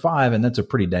on turn 5, and that's a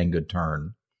pretty dang good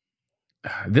turn.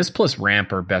 This plus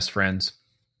ramp are best friends.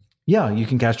 Yeah, you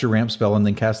can cast your ramp spell and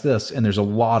then cast this, and there's a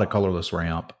lot of colorless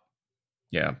ramp.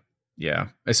 Yeah.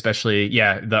 Especially,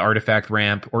 the artifact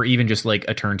ramp, or even just like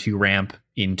a turn 2 ramp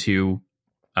into,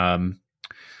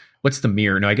 what's the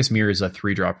mirror? No, I guess mirror is a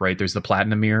 3-drop, right? There's the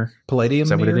platinum mirror. Palladium mirror? Is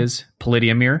that what it is?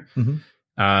 Palladium mirror?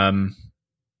 Mm-hmm.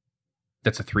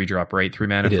 That's a 3-drop, right? 3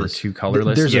 mana for 2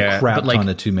 colorless. There's a crap ton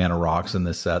of 2 mana rocks in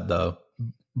this set, though.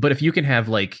 But if you can have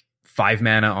like 5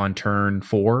 mana on turn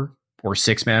 4 or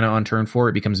 6 mana on turn 4,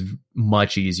 it becomes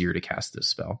much easier to cast this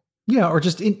spell. Yeah, or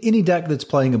just in any deck that's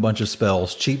playing a bunch of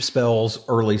spells, cheap spells,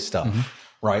 early stuff,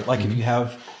 right? Like if you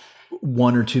have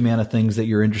 1 or 2 mana things that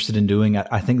you're interested in doing,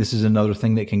 I think this is another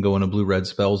thing that can go in a blue-red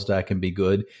spells deck and be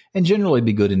good, and generally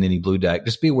be good in any blue deck.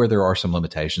 Just be aware there are some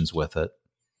limitations with it.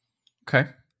 Okay.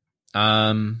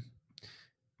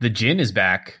 The Jin is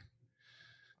back.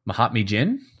 Mahatma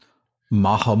Jin?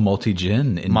 Mahamoti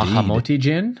Jin, indeed. Mahamoti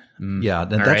Jin? Yeah,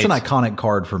 that's an iconic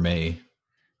card for me.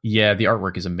 Yeah, the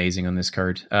artwork is amazing on this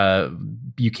card.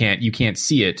 You can't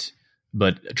see it,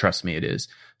 but trust me, it is.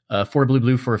 4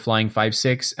 blue for a flying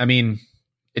 5/6. I mean,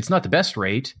 it's not the best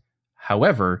rate.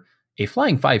 However, a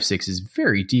flying 5/6 is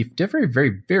very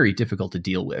very, very difficult to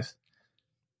deal with.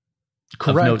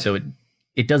 Correct. Of note, though,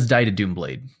 it does die to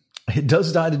Doomblade. It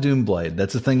does die to Doomblade.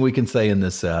 That's the thing we can say in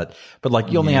this set. But like,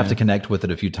 you only have to connect with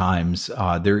it a few times.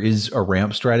 There is a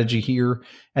ramp strategy here,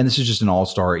 and this is just an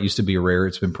all-star. It used to be a rare.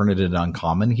 It's been printed in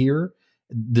uncommon here.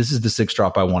 This is the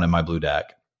 6-drop I want in my blue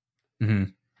deck. Mm-hmm.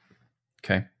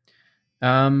 Okay.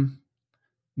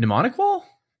 Mnemonic Wall?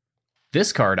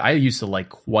 This card I used to like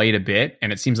quite a bit,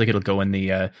 and it seems like it'll go in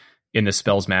the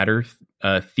Spells Matter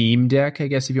theme deck, I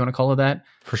guess, if you want to call it that.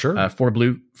 For sure. 4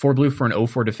 blue for an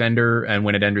 0/4 defender, and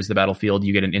when it enters the battlefield,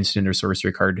 you get an instant or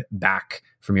sorcery card back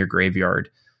from your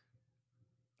graveyard.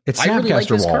 It's I really like Snapcaster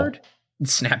this Wall. card.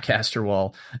 Snapcaster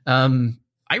Wall.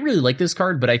 I really like this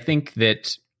card, but I think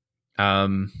that I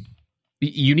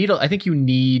think you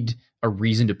need a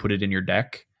reason to put it in your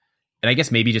deck. And I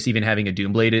guess maybe just even having a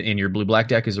Doomblade in your blue-black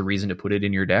deck is a reason to put it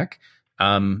in your deck.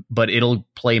 But it'll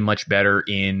play much better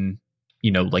in,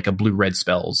 like a blue-red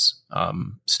spells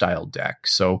style deck.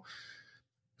 So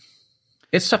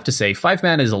it's tough to say. 5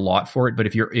 mana is a lot for it, but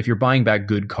if you're buying back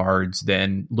good cards,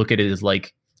 then look at it as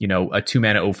like, a 2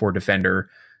 mana 0/4 defender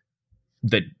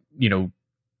that,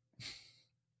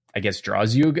 I guess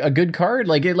draws you a good card.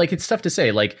 It's tough to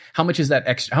say. Like, how much is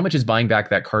buying back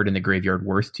that card in the graveyard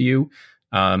worth to you?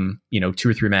 2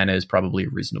 or 3 mana is probably a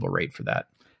reasonable rate for that.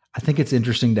 I think it's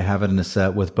interesting to have it in a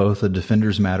set with both a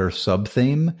Defender's Matter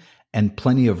sub-theme and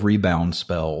plenty of rebound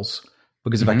spells.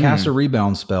 Because if I cast a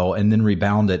rebound spell and then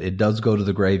rebound it, it does go to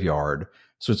the graveyard.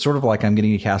 So it's sort of like I'm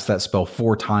getting to cast that spell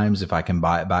 4 times if I can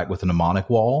buy it back with a Mnemonic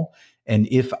Wall. And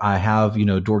if I have,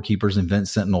 Doorkeepers and Vent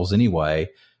Sentinels anyway,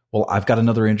 well, I've got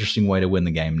another interesting way to win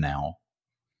the game now.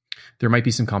 There might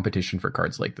be some competition for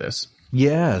cards like this.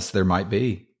 Yes, there might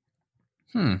be.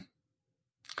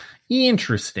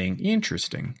 Interesting.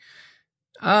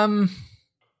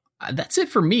 That's it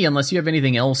for me, unless you have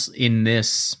anything else in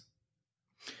this.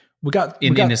 We got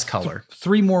this color.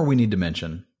 3 more we need to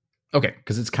mention. Okay.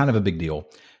 Because it's kind of a big deal.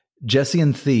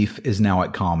 Jessian Thief is now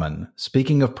at common.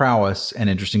 Speaking of prowess and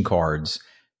interesting cards,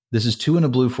 this is 2 and a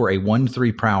blue for a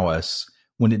 1/3 prowess.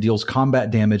 When it deals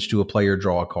combat damage to a player,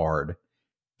 draw a card.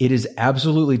 It is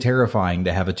absolutely terrifying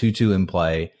to have a 2/2 in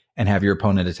play and have your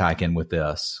opponent attack in with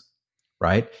this,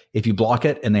 right? If you block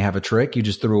it and they have a trick, you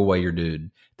just threw away your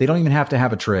dude. They don't even have to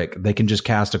have a trick. They can just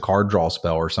cast a card draw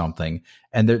spell or something.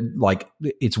 And they're like,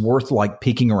 it's worth like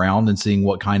peeking around and seeing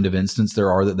what kind of instants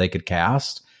there are that they could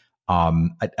cast.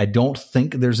 I don't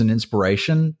think there's an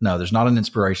inspiration. No, there's not an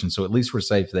inspiration. So at least we're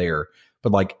safe there.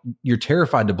 But like, you're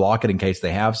terrified to block it in case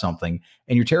they have something,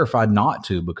 and you're terrified not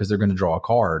to because they're going to draw a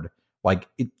card. Like,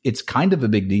 it's kind of a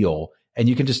big deal. And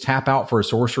you can just tap out for a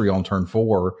sorcery on turn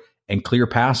 4 and clear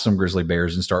past some Grizzly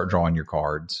Bears and start drawing your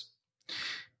cards.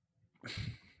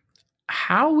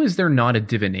 How is there not a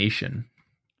Divination?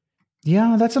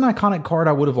 Yeah, that's an iconic card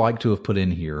I would have liked to have put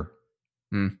in here.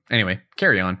 Anyway,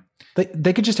 carry on.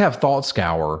 They could just have Thought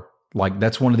Scour. Like,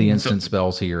 that's one of the instant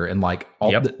spells here. And like,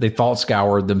 they Thought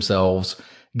Scour themselves,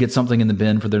 get something in the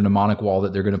bin for their Mnemonic Wall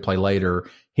that they're going to play later,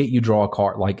 hit you, draw a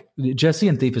card. Like,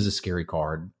 Jessian Thief is a scary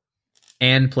card.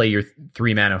 And play your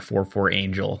 3 mana 4/4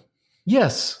 Angel.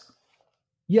 Yes.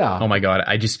 Yeah. Oh my God.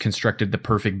 I just constructed the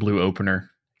perfect blue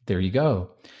opener. There you go.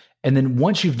 And then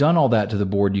once you've done all that to the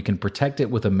board, you can protect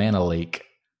it with a Mana Leak.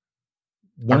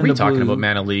 Are we talking about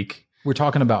Mana Leak? We're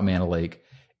talking about Mana Leak.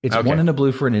 It's 1 and a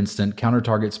blue for an instant, counter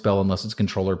target spell unless its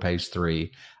controller pays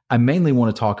 3. I mainly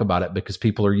want to talk about it because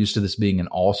people are used to this being an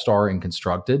all-star in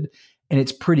Constructed, and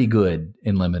it's pretty good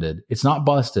in Limited. It's not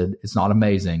busted. It's not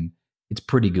amazing. It's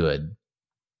pretty good.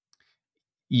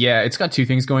 Yeah, it's got 2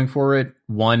 things going for it.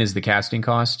 One is the casting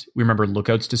cost. We remember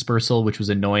Lookout's Dispersal, which was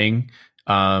annoying,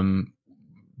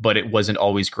 but it wasn't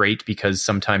always great because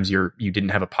sometimes you didn't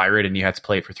have a pirate and you had to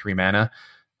play it for 3 mana.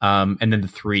 And then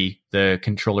the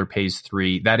controller pays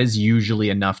 3. That is usually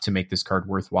enough to make this card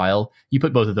worthwhile. You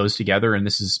put both of those together, and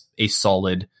this is a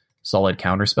solid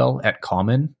counterspell at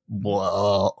common.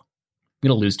 Whoa. I'm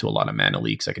going to lose to a lot of Mana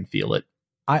Leaks. I can feel it.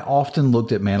 I often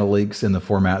looked at Mana Leaks in the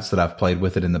formats that I've played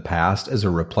with it in the past as a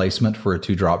replacement for a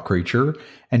 2-drop creature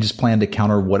and just plan to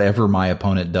counter whatever my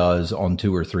opponent does on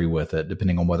 2 or 3 with it,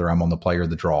 depending on whether I'm on the play or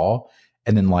the draw.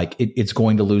 And then like it's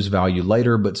going to lose value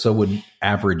later, but so would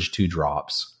average 2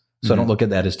 drops. So I don't look at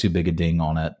that as too big a ding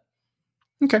on it.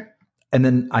 Okay. And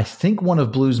then I think one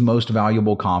of Blue's most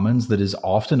valuable commons that is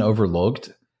often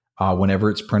overlooked whenever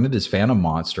it's printed is Phantom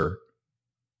Monster.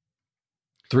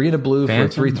 3 and a blue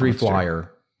Phantom for a 3/3 Monster.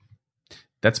 flyer.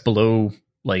 That's below,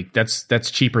 like,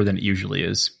 that's cheaper than it usually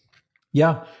is.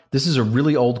 Yeah, this is a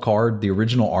really old card. The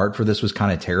original art for this was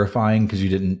kind of terrifying because you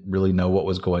didn't really know what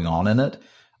was going on in it.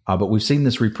 But we've seen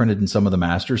this reprinted in some of the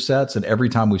master sets, and every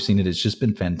time we've seen it, it's just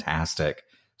been fantastic.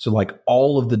 So like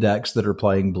all of the decks that are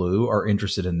playing blue are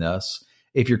interested in this.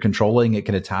 If you're controlling, it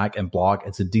can attack and block.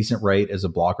 It's a decent rate as a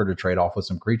blocker to trade off with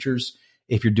some creatures.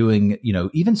 If you're doing,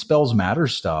 even spells matter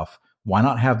stuff, why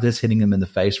not have this hitting them in the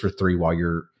face for 3 while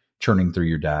you're churning through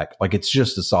your deck? Like, it's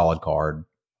just a solid card.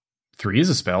 3 is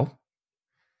a spell.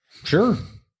 Sure.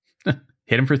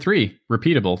 Hit him for 3.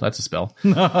 Repeatable. That's a spell.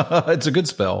 It's a good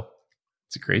spell.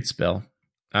 It's a great spell.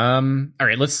 All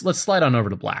right, let's slide on over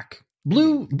to black.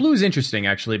 Blue is interesting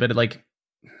actually, but like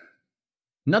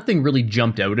nothing really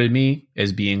jumped out at me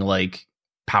as being like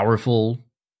powerful,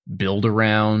 build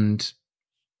around.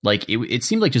 Like it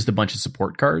seemed like just a bunch of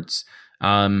support cards.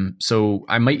 So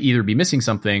I might either be missing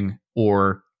something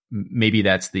or maybe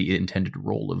that's the intended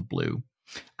role of blue.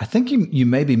 I think you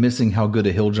may be missing how good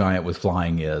a hill giant with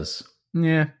flying is.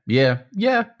 Yeah.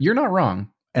 You're not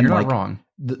wrong. And you're like, not wrong.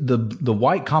 The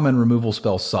white common removal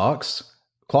spell sucks.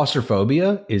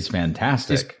 Claustrophobia is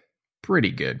fantastic. It's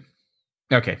pretty good.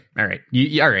 Okay. All right.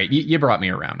 You brought me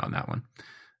around on that one.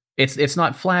 It's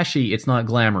not flashy. It's not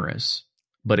glamorous,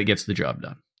 but it gets the job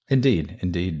done.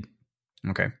 Indeed.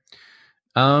 Okay.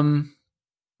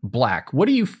 Black. What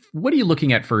are you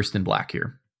looking at first in black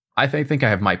here? I think I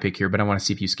have my pick here, but I want to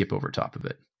see if you skip over top of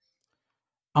it.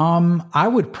 I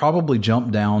would probably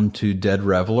jump down to Dead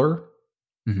Reveler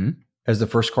as the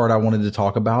first card I wanted to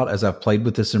talk about, as I've played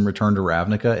with this in Return to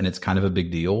Ravnica, and it's kind of a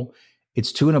big deal.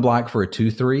 It's 2 and a black for a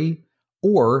 2/3,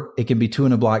 or it can be 2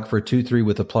 and a black for a 2/3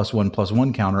 with a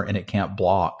 +1/+1 counter, and it can't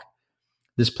block.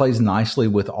 This plays nicely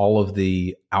with all of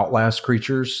the Outlast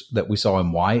creatures that we saw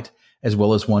in white, as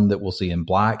well as one that we'll see in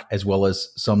black, as well as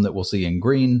some that we'll see in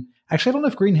green. Actually, I don't know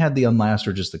if green had the Unlast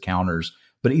or just the counters,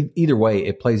 but either way,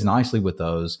 it plays nicely with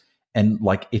those. And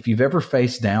like, if you've ever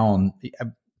faced down,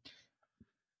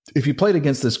 if you played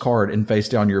against this card and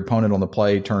faced down your opponent on the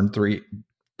play turn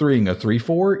 3-ing a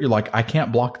 3/4, you're like, I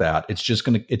can't block that. It's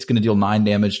gonna deal 9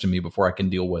 damage to me before I can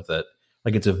deal with it.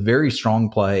 Like, it's a very strong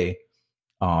play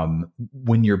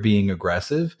when you're being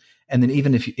aggressive. And then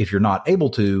even if you're not able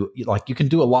to, like, you can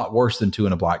do a lot worse than 2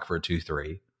 and a black for a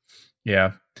 2/3.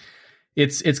 Yeah.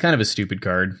 It's kind of a stupid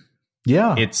card.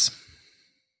 Yeah. It's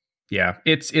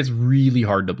really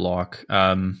hard to block.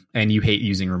 And you hate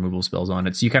using removal spells on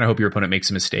it. So you kind of hope your opponent makes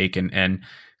a mistake and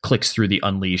clicks through the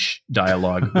unleash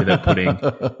dialogue without putting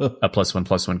a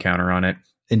 +1/+1 counter on it.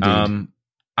 Indeed.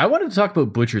 I wanted to talk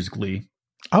about Butcher's Glee.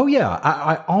 Oh yeah.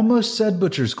 I almost said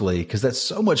Butcher's Glee because that's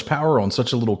so much power on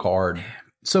such a little card.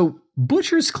 So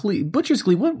Butcher's Glee,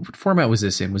 what format was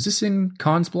this in? Was this in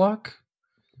Khans block?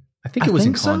 I think it was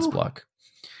in Khans block.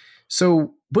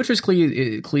 So Butcher's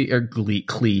Glee. I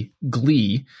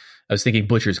was thinking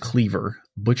Butcher's Cleaver.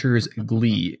 Butcher's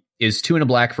Glee is 2 and a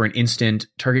black for an instant.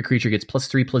 Target creature gets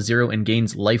 +3/+0 and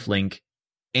gains lifelink,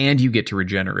 and you get to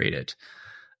regenerate it.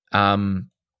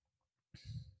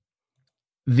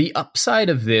 The upside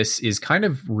of this is kind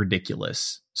of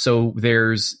ridiculous. So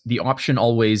there's the option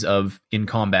always of in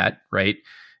combat, right?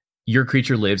 Your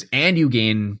creature lives and you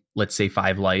gain, let's say,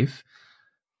 5 life.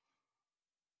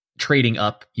 Trading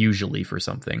up usually for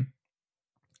something.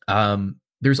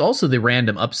 There's also the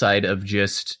random upside of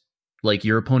just like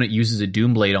your opponent uses a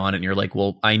Doomblade on it and you're like,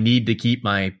 well, I need to keep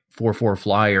my 4/4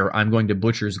 flyer. I'm going to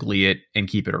Butcher's Glee it and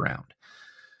keep it around.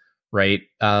 Right?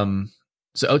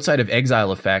 So outside of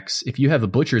exile effects, if you have a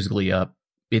Butcher's Glee up,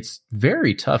 it's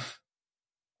very tough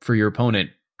for your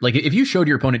opponent. Like if you showed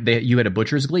your opponent that you had a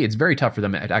Butcher's Glee, it's very tough for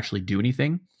them to actually do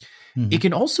anything. Mm-hmm. It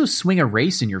can also swing a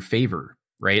race in your favor.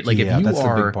 Right? Like yeah, if you that's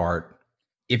are, the big part.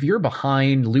 If you're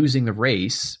behind losing the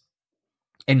race,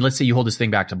 and let's say you hold this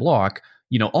thing back to block,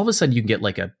 all of a sudden you can get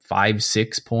like a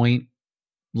 5-6 point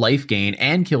life gain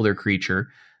and kill their creature,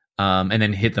 and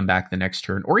then hit them back the next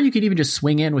turn. Or you could even just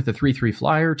swing in with a 3/3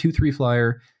 flyer, 2/3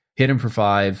 flyer, hit him for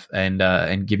 5,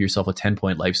 and give yourself a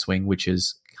 10-point life swing, which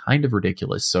is kind of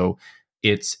ridiculous. So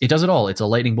it does it all. It's a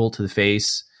lightning bolt to the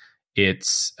face.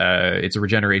 It's a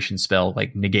regeneration spell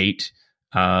like negate.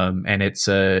 And it's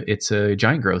a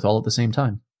giant growth all at the same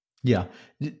time. Yeah.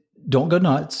 Don't go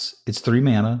nuts. It's 3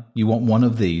 mana. You want one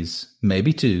of these,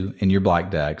 maybe 2 in your black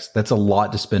decks. That's a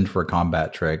lot to spend for a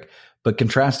combat trick. But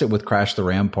contrast it with Crash the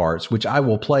Ramparts, which I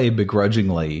will play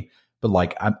begrudgingly, but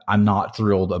like I'm not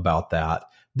thrilled about that.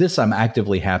 This I'm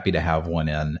actively happy to have one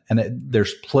in. And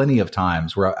there's plenty of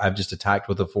times where I've just attacked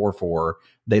with a 4/4.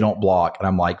 They don't block. And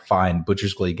I'm like, fine,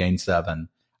 Butcher's Glee, gain 7.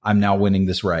 I'm now winning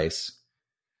this race.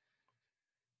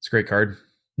 It's a great card.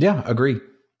 Yeah, agree.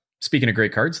 Speaking of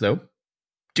great cards, though,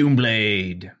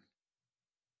 Doomblade.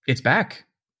 It's back.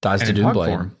 Dies to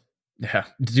Doomblade. Yeah.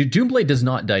 Doomblade does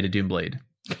not die to Doomblade.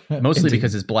 Mostly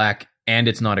because it's black and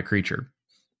it's not a creature.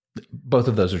 Both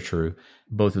of those are true.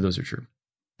 Both of those are true.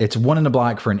 It's 1 in a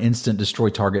black for an instant destroy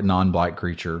target non-black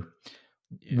creature.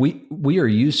 Yeah. We are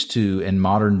used to, in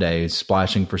modern days,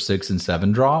 splashing for 6 and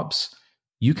 7 drops.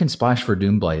 You can splash for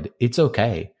Doomblade. It's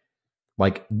okay.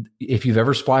 Like, if you've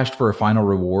ever splashed for a final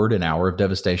reward, an Hour of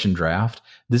Devastation draft,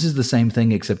 this is the same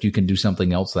thing, except you can do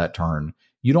something else that turn.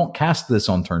 You don't cast this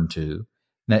on turn 2.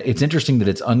 Now, it's interesting that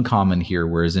it's uncommon here,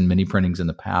 whereas in many printings in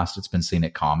the past, it's been seen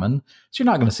at common. So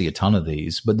you're not going to see a ton of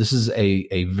these, but this is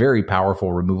a very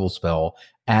powerful removal spell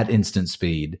at instant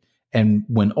speed. And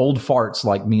when old farts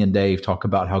like me and Dave talk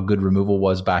about how good removal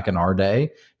was back in our day,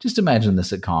 just imagine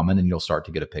this at common and you'll start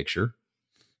to get a picture.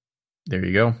 There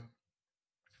you go.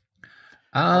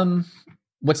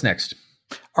 What's next?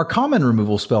 Our common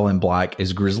removal spell in black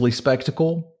is Grisly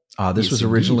Spectacle. This was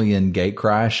originally in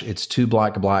Gatecrash. It's 2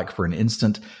 black for an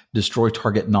instant. Destroy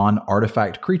target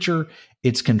non-artifact creature.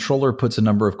 Its controller puts a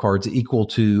number of cards equal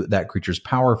to that creature's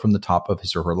power from the top of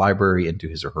his or her library into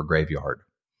his or her graveyard.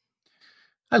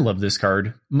 I love this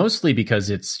card, mostly because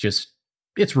it's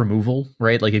removal,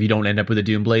 right? Like if you don't end up with a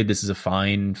Doomblade, this is a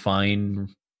fine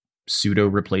pseudo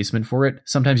replacement for it.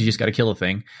 Sometimes you just got to kill a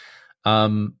thing.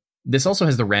 This also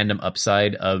has the random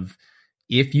upside of,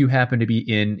 if you happen to be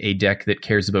in a deck that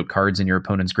cares about cards in your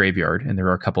opponent's graveyard, and there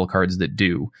are a couple of cards that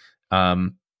do,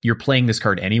 you're playing this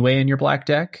card anyway in your black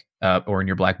deck, or in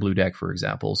your black-blue deck, for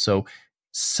example. So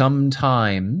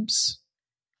sometimes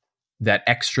that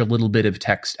extra little bit of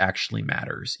text actually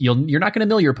matters. You're not going to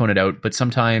mill your opponent out, but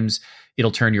sometimes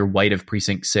it'll turn your white of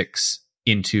Precinct 6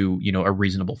 into, a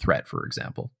reasonable threat, for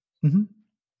example. Mm-hmm.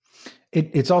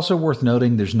 It's also worth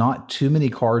noting there's not too many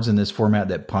cards in this format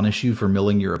that punish you for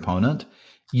milling your opponent.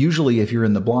 Usually, if you're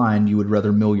in the blind, you would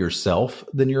rather mill yourself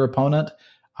than your opponent,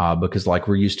 because like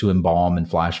we're used to Embalm and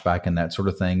Flashback and that sort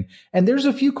of thing. And there's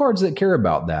a few cards that care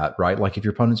about that, right? Like if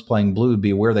your opponent's playing blue,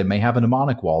 be aware they may have a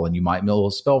mnemonic wall and you might mill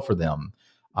a spell for them.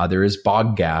 There is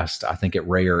Bogghast, I think, at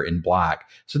rare in black.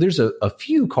 So there's a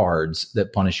few cards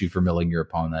that punish you for milling your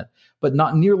opponent, but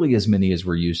not nearly as many as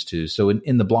we're used to. So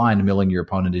in the blind, milling your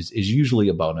opponent is usually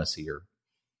a bonus here.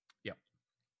 Yeah.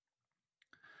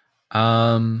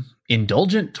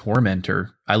 Indulgent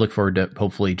Tormentor. I look forward to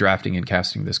hopefully drafting and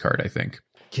casting this card, I think.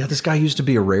 Yeah, this guy used to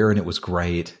be a rare and it was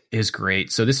great. It is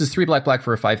great. So this is 3 black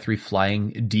for a 5/3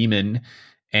 flying demon.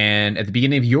 And at the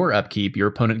beginning of your upkeep, your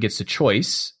opponent gets a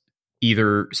choice,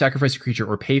 either sacrifice a creature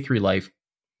or pay 3 life.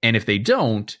 And if they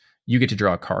don't, you get to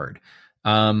draw a card.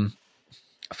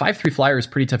 5/3 flyer is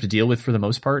pretty tough to deal with for the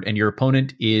most part. And your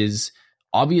opponent is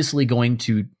obviously going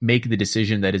to make the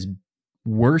decision that is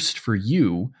worst for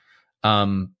you.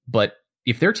 But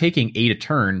if they're taking 8 a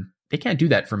turn, they can't do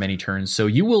that for many turns. So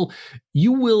you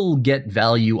will get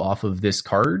value off of this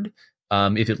card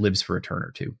if it lives for a turn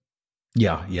or two.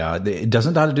 Yeah. It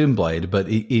doesn't die to Doomblade, but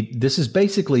this is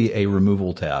basically a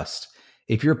removal test.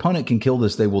 If your opponent can kill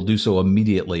this, they will do so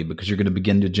immediately because you're going to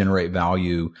begin to generate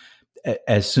value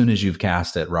as soon as you've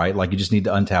cast it, right? Like you just need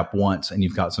to untap once and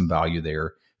you've got some value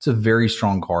there. It's a very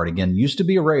strong card. Again, used to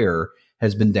be a rare,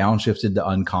 has been downshifted to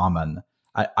uncommon.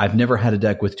 I've never had a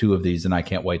deck with 2 of these, and I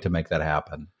can't wait to make that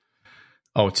happen.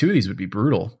 Oh, 2 of these would be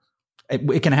brutal.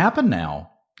 It can happen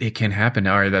now. It can happen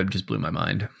now. That just blew my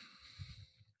mind.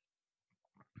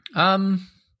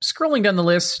 Scrolling down the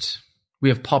list, we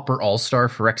have Pauper All-Star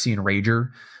Phyrexian Rager,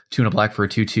 2 and a black for a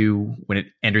 2/2. When it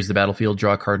enters the battlefield,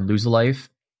 draw a card and lose a life.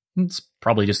 It's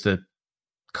probably just a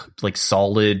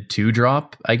solid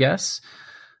 2-drop, I guess.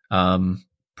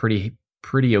 Pretty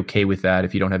okay with that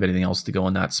if you don't have anything else to go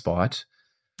in that spot.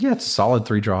 Yeah, it's a solid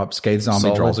 3-drop. Scathe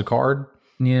Zombie draws a card.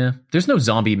 Yeah. There's no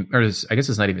zombie, or I guess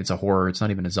it's a horror. It's not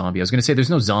even a zombie. I was going to say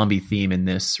there's no zombie theme in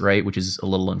this, right? Which is a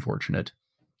little unfortunate.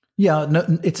 Yeah, no,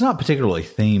 it's not particularly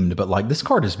themed, but like this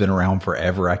card has been around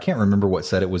forever. I can't remember what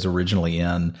set it was originally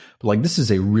in, but like this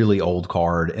is a really old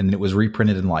card and it was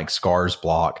reprinted in like Scars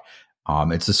block.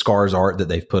 It's the Scars art that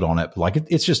they've put on it. But like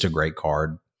it's just a great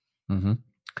card. Mm-hmm.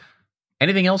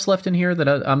 Anything else left in here that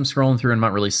I'm scrolling through and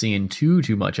not really seeing too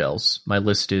much else? My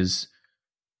list is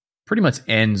pretty much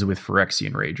ends with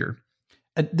Phyrexian Rager.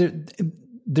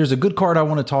 There's a good card I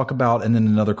want to talk about, and then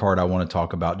another card I want to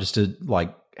talk about just to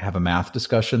like have a math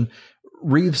discussion.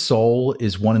 Reeve Soul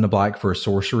is 1 in a black for a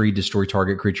sorcery. Destroy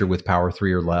target creature with power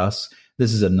 3 or less.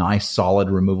 This is a nice solid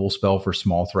removal spell for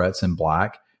small threats in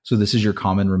black. So this is your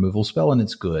common removal spell, and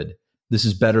it's good. This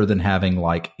is better than having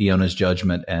like Iona's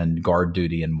Judgment and Guard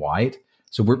Duty in white.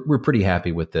 So we're pretty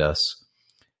happy with this.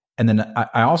 And then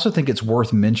I also think it's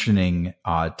worth mentioning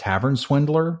Tavern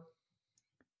Swindler.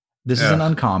 This is an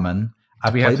uncommon.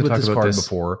 I've played with this card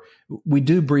before. We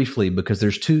do briefly because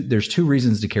there's two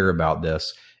reasons to care about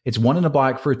this. It's 1 in a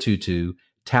black for a 2/2.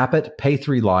 Tap it, pay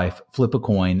 3 life, flip a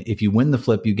coin. If you win the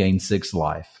flip, you gain 6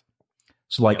 life.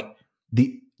 So like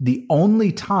the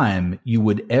only time you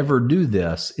would ever do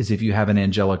this is if you have an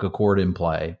Angelic Accord in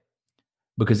play.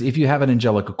 Because if you have an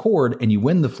Angelic Accord and you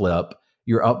win the flip,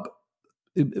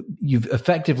 you've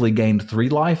effectively gained 3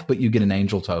 life, but you get an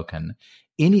angel token.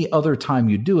 Any other time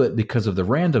you do it, because of the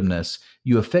randomness,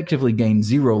 you effectively gain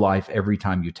 0 life every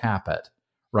time you tap it.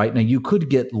 Right? Now, you could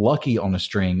get lucky on a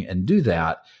string and do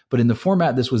that, but in the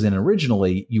format this was in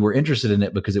originally, you were interested in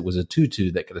it because it was a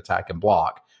 2/2 that could attack and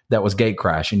block. That was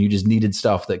Gatecrash, and you just needed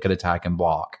stuff that could attack and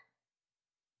block.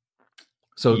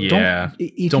 So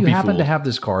if you happen to have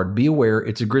this card, be aware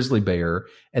it's a Grizzly Bear,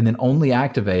 and then only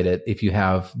activate it if you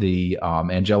have the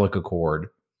Angelic Accord.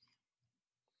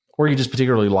 Or you just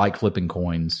particularly like flipping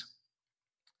coins.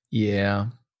 Yeah.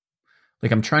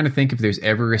 Like I'm trying to think if there's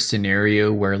ever a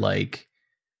scenario where like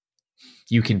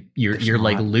you're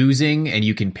like losing and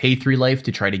you can pay 3 life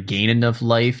to try to gain enough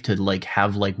life to like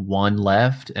have like 1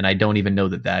 left, and I don't even know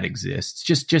that exists.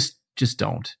 Just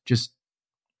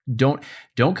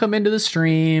don't come into the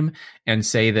stream and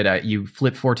say that you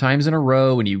flipped 4 times in a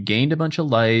row and you gained a bunch of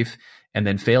life, and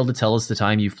then fail to tell us the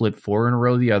time you flipped 4 in a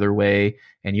row the other way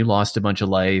and you lost a bunch of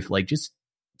life. Like just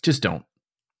don't.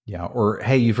 Yeah. Or,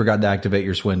 hey, you forgot to activate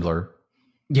your Swindler.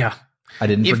 Yeah. I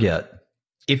didn't forget.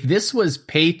 If this was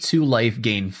pay 2 life,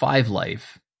 gain 5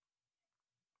 life,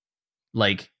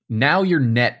 like now you're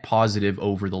net positive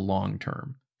over the long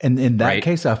term. And in that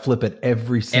case, I flip it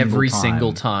every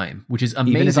single time, which is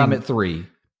amazing. Even if I'm at 3.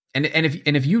 And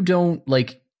if you don't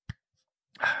like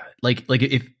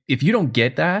if you don't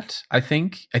get that, I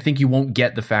think you won't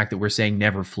get the fact that we're saying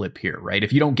never flip here, right?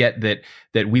 If you don't get that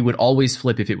we would always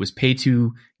flip if it was pay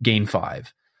 2, gain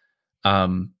 5.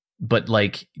 But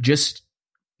like just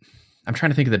I'm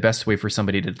trying to think of the best way for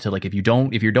somebody to like if you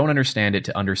don't understand it,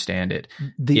 to understand it.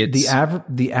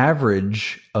 The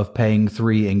average of paying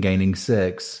 3 and gaining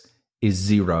 6 is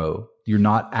 0. You're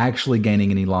not actually gaining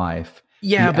any life.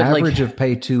 Yeah, the average of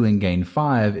pay 2 and gain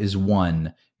 5 is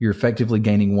 1. You're effectively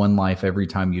gaining 1 life every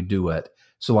time you do it.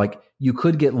 So like you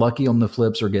could get lucky on the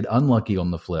flips or get unlucky on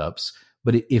the flips.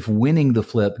 But if winning the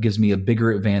flip gives me a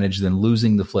bigger advantage than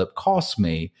losing the flip costs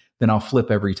me, then I'll flip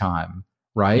every time,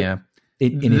 right? Yeah.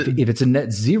 If it's a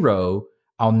net 0,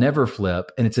 I'll never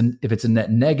flip. And if it's a net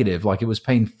negative, like it was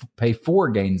pay 4,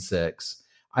 gain 6,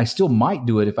 I still might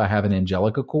do it if I have an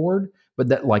Angelic Accord. But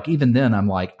that like even then, I'm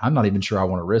not even sure I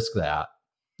want to risk that.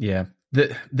 Yeah.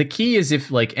 The key is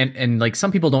if like and like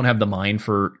some people don't have the mind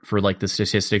for like the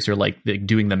statistics or like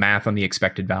doing the math on the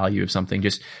expected value of something.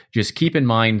 Just keep in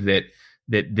mind that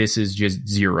this is just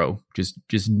 0.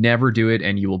 Just never do it,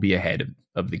 and you will be ahead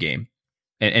of the game.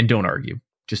 And don't argue.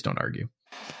 Just don't argue.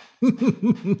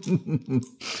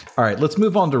 All right, let's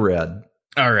move on to red.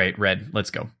 All right, red.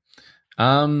 Let's go.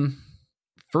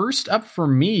 First up for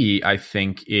me, I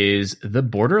think, is the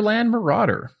Borderland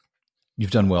Marauder.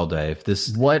 You've done well, Dave.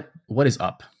 What is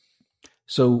up?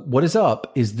 So what is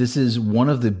up is this is one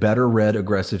of the better red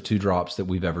aggressive 2-drops that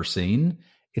we've ever seen.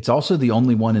 It's also the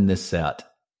only one in this set.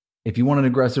 If you want an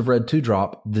aggressive red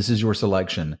 2-drop, this is your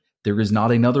selection. There is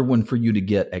not another one for you to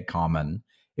get at common.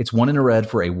 It's 1 in a red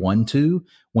for a 1/2.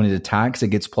 When it attacks, it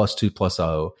gets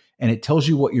 +2/+0, and it tells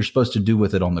you what you're supposed to do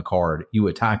with it on the card. You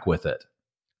attack with it.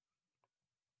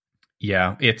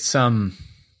 Yeah, it's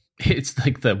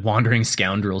like the Wandering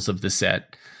Scoundrels of the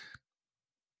set.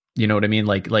 You know what I mean?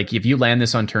 Like if you land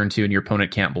this on turn 2 and your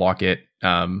opponent can't block it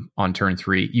on turn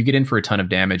 3, you get in for a ton of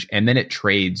damage, and then it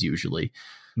trades usually.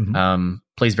 Mm-hmm.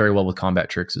 Plays very well with combat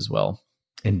tricks as well.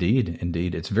 Indeed.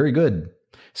 It's very good.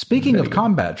 Speaking of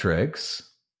combat tricks.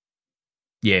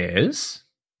 Yes.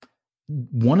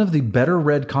 One of the better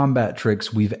red combat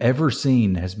tricks we've ever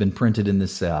seen has been printed in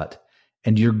this set.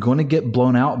 And you're going to get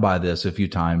blown out by this a few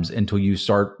times until you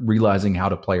start realizing how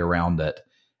to play around it.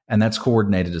 And that's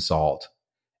Coordinated Assault.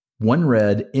 1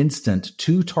 red, instant,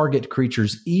 2 target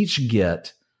creatures each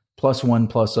get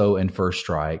 +1/+0 and first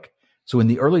strike. So in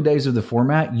the early days of the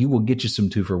format, you will get you some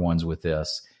 2-for-1s with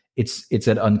this. It's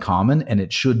at uncommon, and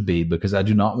it should be, because I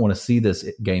do not want to see this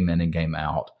game in and game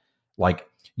out. Like,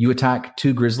 you attack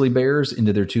 2 grizzly bears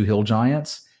into their 2 hill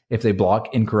giants. If they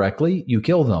block incorrectly, you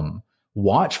kill them.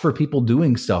 Watch for people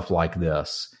doing stuff like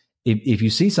this. If you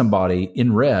see somebody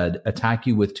in red attack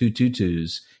you with 2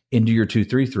 2/2s into your 2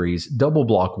 3/3s, double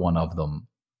block one of them.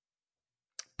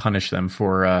 Punish them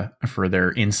for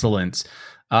their insolence.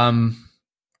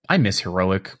 I miss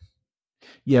Heroic.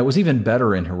 Yeah, it was even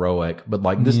better in Heroic, but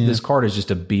like this card is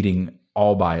just a beating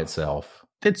all by itself.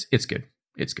 It's good.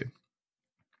 It's good.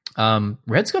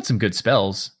 Red's got some good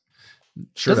spells.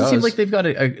 Sure Doesn't does. seem like they've got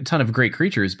a ton of great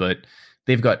creatures, but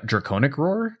they've got Draconic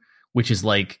Roar, which is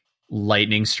like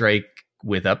Lightning Strike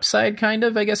with upside, kind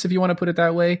of, I guess, if you want to put it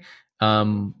that way.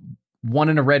 1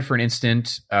 and a red for an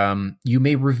instant. You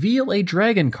may reveal a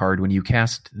dragon card when you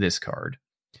cast this card.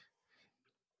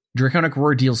 Draconic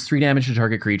Roar deals 3 damage to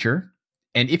target creature.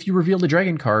 And if you reveal the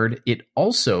dragon card, it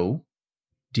also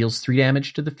deals 3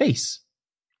 damage to the face.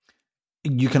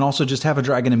 You can also just have a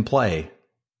dragon in play.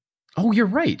 Oh, you're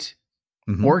right.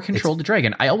 Mm-hmm. Or control the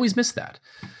dragon. I always miss that.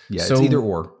 Yeah, so it's either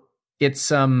or.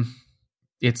 It's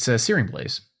a Searing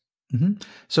Blaze. Mm-hmm.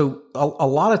 So a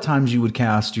lot of times you would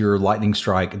cast your Lightning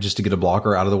Strike just to get a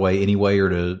blocker out of the way anyway, or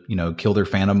to kill their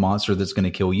phantom monster that's going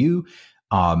to kill you.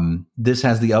 This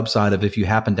has the upside of, if you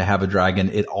happen to have a dragon,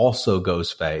 it also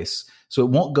goes face. So it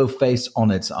won't go face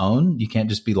on its own. You can't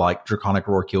just be like, Draconic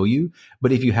Roar, kill you.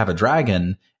 But if you have a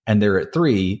dragon and they're at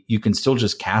 3, you can still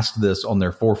just cast this on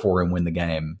their 4/4 and win the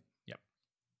game.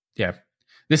 Yeah.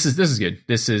 This is good.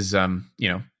 This is,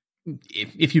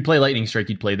 if you play Lightning Strike,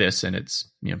 you'd play this, and it's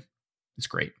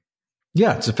great.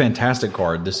 Yeah, it's a fantastic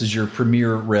card. This is your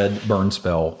premier red burn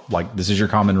spell. Like, this is your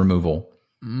common removal.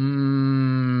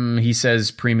 He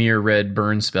says premier red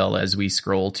burn spell as we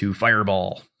scroll to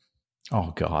Fireball.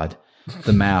 Oh, God.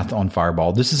 The math on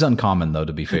Fireball. This is uncommon, though,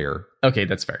 to be fair. Okay,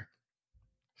 that's fair.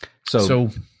 So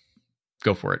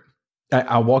go for it.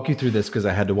 I'll walk you through this because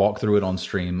I had to walk through it on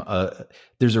stream.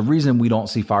 There's a reason we don't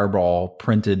see Fireball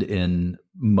printed in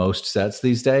most sets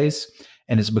these days,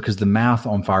 and it's because the math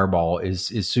on Fireball is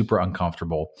super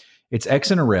uncomfortable. It's X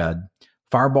and a red.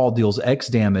 Fireball deals X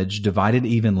damage divided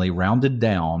evenly, rounded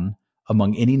down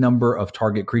among any number of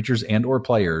target creatures and or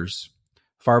players.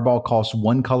 Fireball costs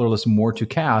 1 colorless more to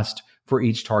cast for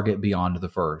each target beyond the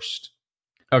first.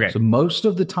 Okay. So most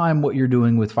of the time what you're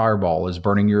doing with Fireball is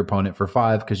burning your opponent for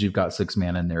 5 because you've got 6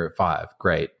 mana in there at 5.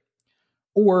 Great.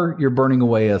 Or you're burning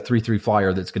away a 3/3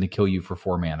 flyer that's going to kill you for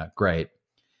 4 mana. Great.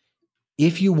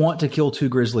 If you want to kill 2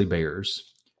 grizzly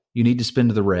bears, you need to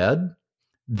spend the red,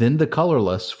 then the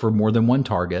colorless for more than 1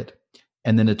 target,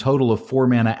 and then a total of 4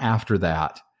 mana after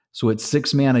that. So it's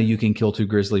 6 mana you can kill 2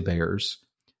 grizzly bears.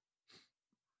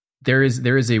 There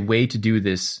is a way to do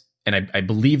this, and I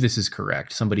believe this is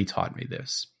correct. Somebody taught me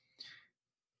this.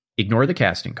 Ignore the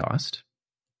casting cost.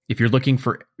 If you're looking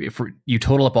for you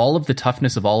total up all of the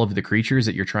toughness of all of the creatures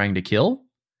that you're trying to kill,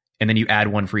 and then you add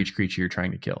 1 for each creature you're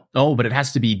trying to kill. Oh, but it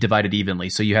has to be divided evenly,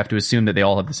 so you have to assume that they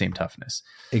all have the same toughness.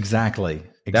 Exactly.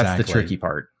 That's the tricky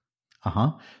part.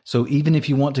 So even if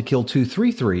you want to kill 2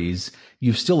 3/3s,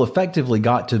 you've still effectively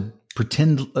got to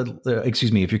pretend,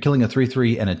 if you're killing a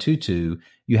 3/3 and a 2/2,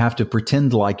 you have to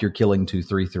pretend like you're killing 2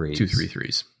 3/3s. 2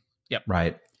 3/3s. Yep.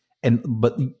 Right.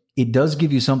 But it does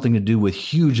give you something to do with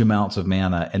huge amounts of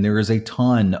mana, and there is a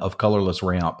ton of colorless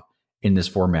ramp in this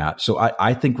format. So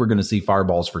I think we're going to see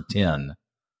Fireballs for 10.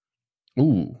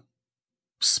 Ooh,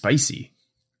 spicy.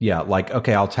 Yeah, like,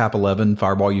 okay, I'll tap 11,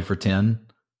 Fireball you for 10.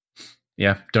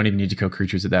 Yeah, don't even need to kill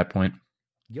creatures at that point.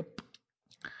 Yep.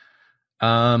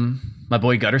 My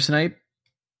boy Gutter Snipe.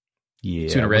 Yeah,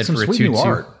 2 and a red some for a sweet 2/2. new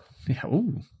art. Yeah,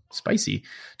 ooh, spicy.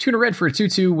 2 and a red for a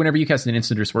 2/2. Whenever you cast an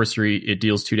instant or sorcery, it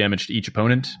deals 2 damage to each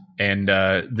opponent. And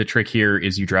the trick here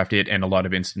is you draft it and a lot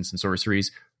of instants and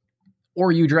sorceries,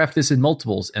 or you draft this in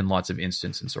multiples and lots of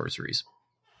instants and sorceries.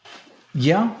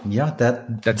 Yeah,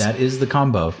 that is the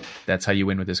combo. That's how you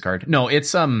win with this card. No,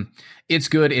 it's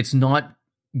good. It's not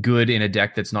good in a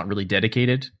deck that's not really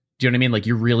dedicated. Do you know what I mean? Like,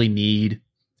 you really need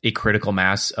a critical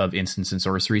mass of instants and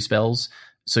sorcery spells.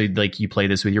 So like, you play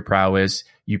this with your Prowess,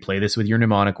 you play this with your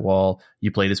Mnemonic Wall,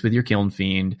 you play this with your Kiln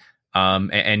Fiend,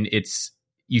 and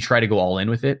you try to go all in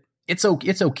with it. It's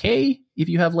okay if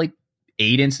you have like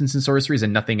 8 instants and sorceries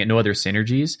and no other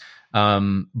synergies.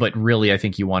 But really, I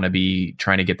think you want to be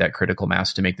trying to get that critical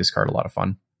mass to make this card a lot of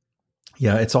fun.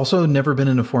 Yeah, it's also never been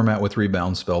in a format with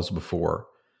rebound spells before.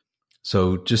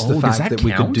 So just the fact that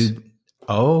we could do...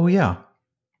 Oh, yeah.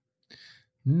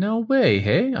 No way,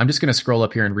 hey? I'm just going to scroll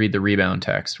up here and read the rebound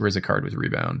text. Where's a card with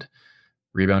rebound?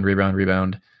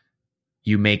 Rebound.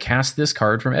 you may cast this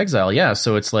card from exile. Yeah,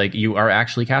 so it's like you are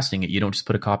actually casting it. You don't just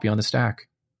put a copy on the stack.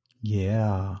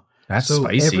 Yeah. That's so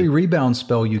spicy. Every rebound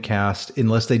spell you cast,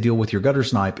 unless they deal with your Gutter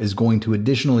Snipe, is going to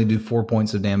additionally do 4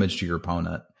 points of damage to your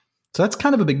opponent. So that's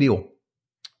kind of a big deal.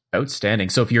 Outstanding.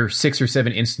 So if your 6 or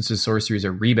 7 instances sorceries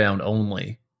are rebound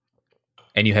only,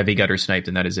 and you have a Gutter Snipe,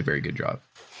 then that is a very good job.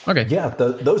 Okay. Yeah,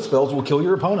 those spells will kill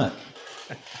your opponent.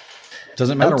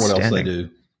 Doesn't matter what else they do.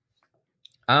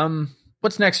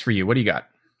 What's next for you? What do you got?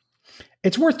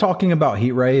 It's worth talking about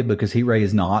Heat Ray because Heat Ray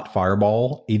is not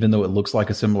Fireball, even though it looks like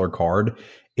a similar card.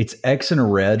 It's X and a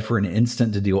red for an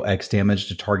instant to deal X damage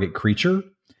to target creature.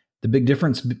 The big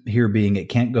difference here being it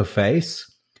can't go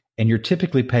face, and you're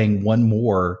typically paying 1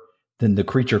 more than the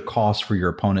creature costs for your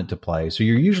opponent to play. So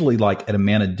you're usually like at a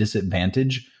mana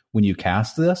disadvantage when you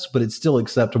cast this, but it's still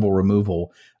acceptable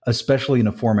removal, especially in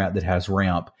a format that has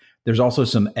ramp. There's also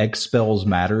some X spells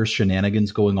matters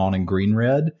shenanigans going on in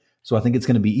green-red. So I think it's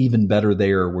going to be even better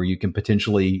there where you can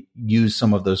potentially use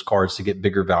some of those cards to get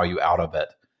bigger value out of it.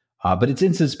 But it's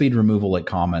instant speed removal at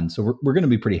common, so we're going to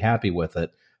be pretty happy with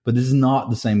it. But this is not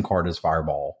the same card as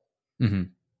Fireball.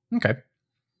 Mm-hmm. Okay.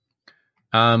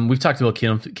 We've talked about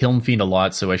Kiln Fiend a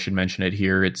lot, so I should mention it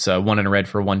here. It's 1 and a red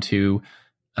for 1/2.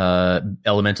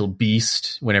 Elemental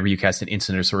Beast. Whenever you cast an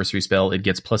instant or sorcery spell, it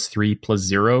gets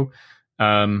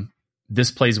 +3/+0.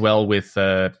 This plays well with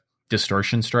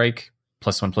Distortion Strike,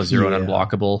 +1/+0 and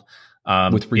unblockable.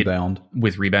 With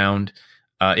Rebound.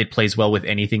 It plays well with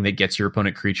anything that gets your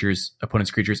opponent's creatures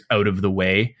out of the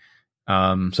way.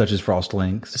 Such as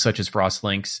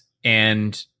Frostlinks.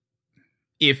 And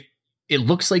if it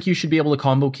looks like you should be able to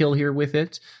combo kill here with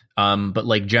it, but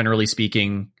like generally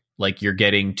speaking, like you're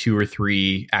getting 2 or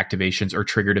 3 activations or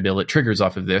triggers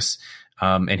off of this,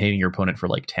 and hitting your opponent for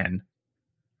like 10.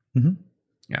 Mm-hmm.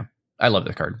 Yeah, I love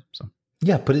the card. So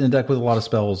yeah, put it in the deck with a lot of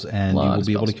spells, and you will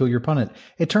be able to kill your opponent.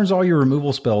 It turns all your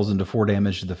removal spells into 4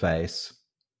 damage to the face.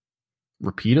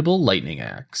 Repeatable Lightning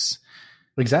Axe.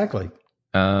 Exactly.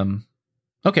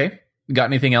 Okay. Got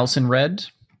anything else in red?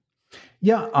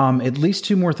 Yeah, at least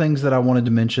 2 more things that I wanted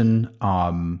to mention.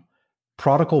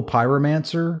 Prodigal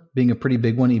Pyromancer being a pretty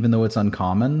big one, even though it's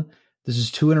uncommon. This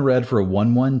is 2 and a red for a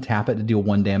 1/1. Tap it to deal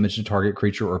 1 damage to target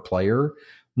creature or player.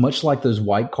 Much like those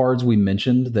white cards we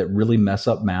mentioned that really mess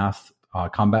up math,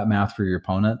 combat math for your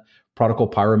opponent, Prodigal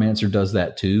Pyromancer does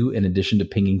that too, in addition to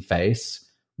pinging face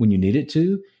when you need it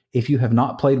to. If you have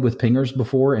not played with pingers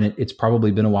before, and it's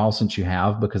probably been a while since you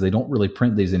have because they don't really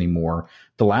print these anymore,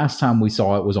 the last time we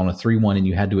saw it was on a 3/1 and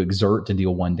you had to exert to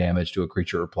deal 1 damage to a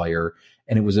creature or player,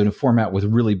 and it was in a format with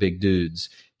really big dudes.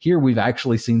 Here we've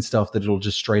actually seen stuff that it'll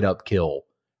just straight up kill,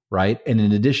 right? And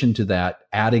in addition to that,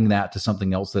 adding that to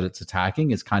something else that it's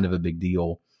attacking is kind of a big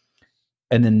deal.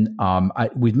 And then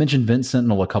we've mentioned Vent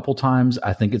Sentinel a couple times.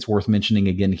 I think it's worth mentioning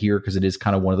again here because it is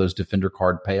kind of one of those defender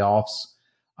card payoffs.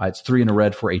 It's 3 and a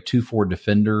red for a 2/4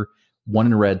 defender. 1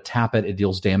 and a red, tap it. It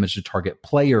deals damage to target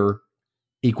player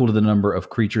equal to the number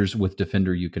of creatures with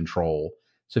defender you control.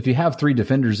 So if you have 3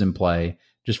 defenders in play,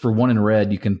 just for 1 and a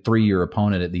red, you can 3 your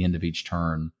opponent at the end of each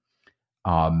turn.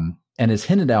 And as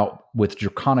hinted out with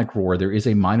Draconic Roar, there is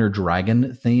a minor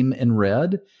dragon theme in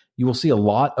red. You will see a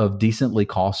lot of decently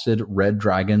costed red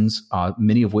dragons,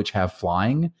 many of which have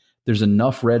flying. There's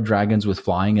enough red dragons with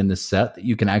flying in this set that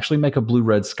you can actually make a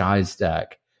blue-red skies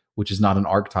deck, which is not an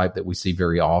archetype that we see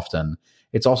very often.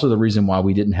 It's also the reason why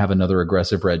we didn't have another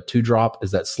aggressive red 2-drop,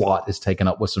 is that slot is taken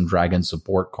up with some dragon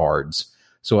support cards.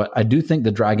 So I do think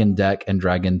the dragon deck and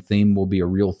dragon theme will be a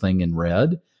real thing in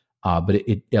red, but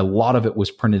a lot of it was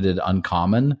printed at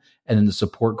uncommon, and then the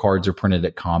support cards are printed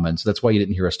at common. So that's why you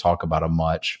didn't hear us talk about them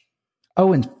much.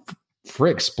 Oh, and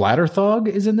frick, Splatterthug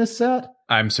is in this set?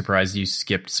 I'm surprised you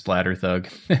skipped Splatterthug.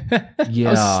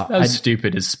 Yeah. How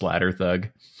stupid is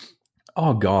Splatterthug?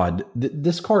 Oh, God.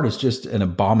 This card is just an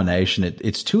abomination.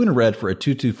 It's 2 and a red for a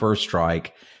 2/2 first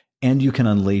strike, and you can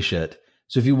unleash it.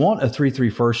 So if you want a 3/3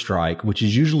 first strike, which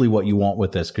is usually what you want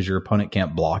with this because your opponent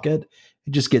can't block it,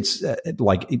 it just gets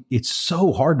it's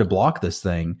so hard to block this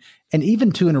thing. And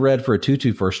even 2 and a red for a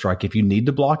 2/2 first strike, if you need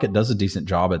to block it, does a decent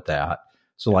job at that.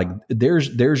 So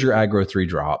there's your aggro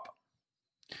 3-drop.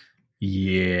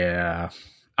 Yeah.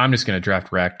 I'm just going to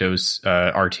draft Rakdos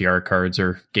RTR cards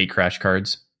or Gate Crash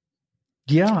cards.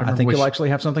 Yeah, I think you'll actually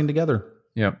have something together.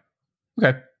 Yeah.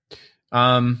 Okay.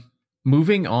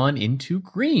 Moving on into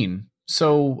green.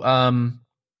 So,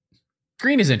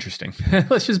 green is interesting.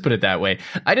 Let's just put it that way.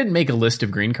 I didn't make a list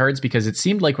of green cards because it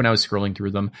seemed like when I was scrolling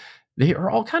through them, they are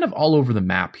all kind of all over the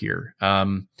map here.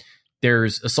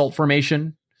 There's Assault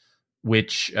Formation,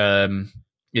 which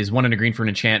is 1 and a green for an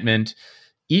enchantment.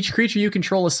 Each creature you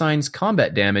control assigns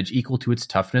combat damage equal to its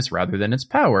toughness rather than its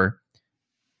power.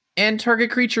 And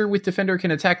target creature with defender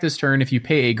can attack this turn if you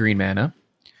pay a green mana.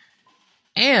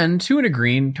 And 2 and a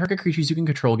green, target creatures you can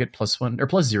control get +1 or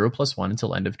 +0/+1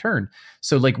 until end of turn.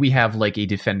 So like we have like a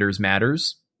Defenders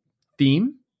Matters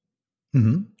theme,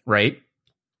 right?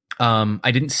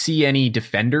 I didn't see any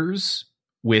defenders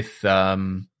with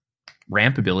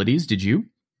ramp abilities. Did you?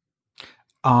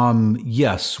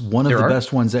 Yes, one of the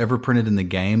best ones ever printed in the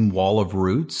game, Wall of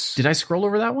Roots. Did I scroll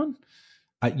over that one?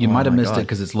 You might have missed it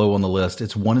because it's low on the list.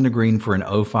 It's 1 and a green for an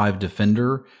 05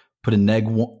 defender. Put a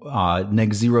neg0,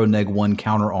 neg1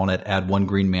 counter on it. Add 1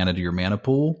 green mana to your mana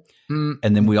pool.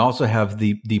 And then we also have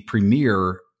the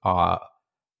premier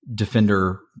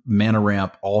defender mana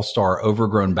ramp all-star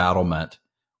Overgrown Battlement,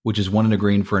 which is 1 and a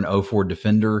green for an 04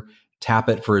 defender. Tap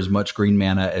it for as much green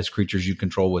mana as creatures you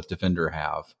control with defender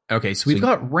have. Okay, so we've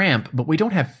got ramp, but we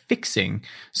don't have fixing.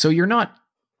 So you're not...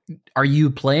 Are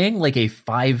you playing like a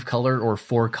 5-color or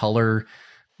 4-color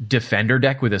defender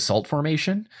deck with assault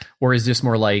formation? Or is this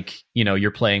more like,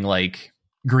 you're playing like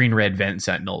green-red Vent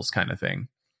Sentinels kind of thing?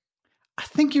 I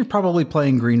think you're probably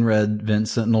playing green-red Vent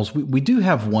Sentinels. We do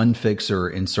have one fixer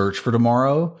in Search for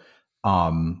Tomorrow,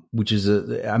 which is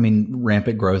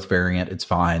rampant growth variant. It's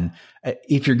fine.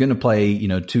 If you're going to play,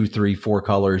 2, 3, 4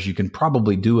 colors, you can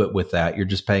probably do it with that. You're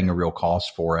just paying a real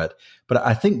cost for it. But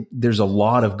I think there's a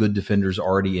lot of good defenders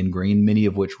already in green, many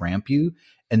of which ramp you,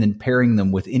 and then pairing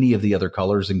them with any of the other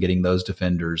colors and getting those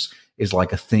defenders is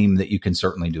like a theme that you can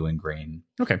certainly do in green.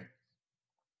 Okay.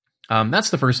 That's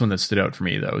the first one that stood out for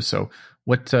me though. So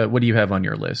what do you have on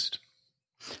your list?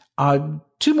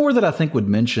 2 more that I think would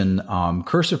mention,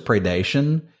 Curse of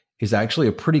Predation is actually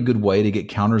a pretty good way to get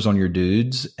counters on your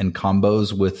dudes and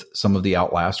combos with some of the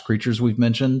Outlast creatures we've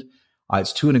mentioned.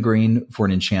 It's 2 and a green for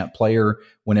an enchant player.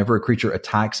 Whenever a creature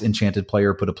attacks enchanted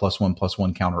player, put a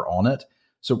 +1/+1 counter on it.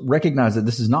 So recognize that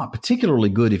this is not particularly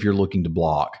good if you're looking to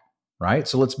block, right?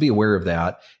 So let's be aware of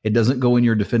that. It doesn't go in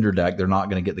your defender deck. They're not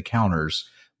going to get the counters,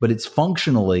 but it's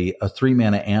functionally a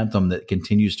 3-mana anthem that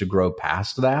continues to grow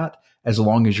past that as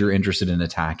long as you're interested in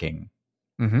attacking.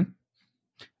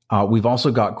 We've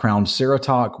also got Crowned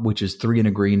Ceratok, which is 3 and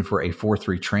a green for a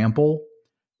 4/3 trample.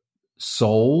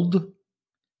 Sold.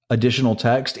 Additional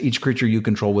text. Each creature you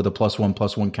control with a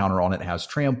 +1/+1 counter on it has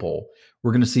trample.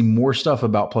 We're going to see more stuff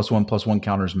about +1/+1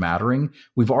 counters mattering.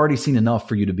 We've already seen enough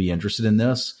for you to be interested in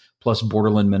this. Plus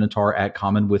Borderland Minotaur at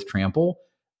common with trample.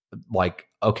 Like,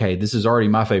 okay, this is already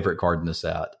my favorite card in the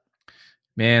set.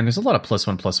 Man, there's a lot of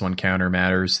 +1/+1 counter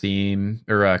matters theme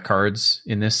or cards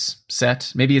in this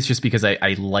set. Maybe it's just because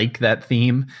I like that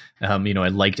theme. I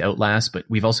liked Outlast, but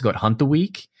we've also got Hunt the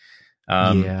Weak.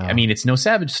 I mean, it's no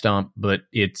Savage Stomp, but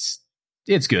it's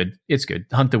good. It's good.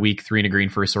 Hunt the Weak, 3 and a green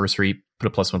for a sorcery. Put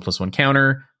a +1/+1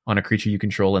 counter on a creature you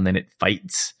control, and then it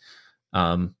fights.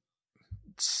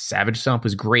 Savage Stomp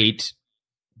was great,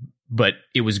 but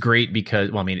it was great because,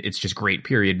 it's just great,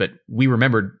 period. But we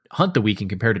remembered Hunt the Weak and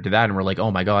compared it to that, and we're like,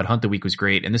 oh my god, Hunt the Weak was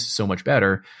great, and this is so much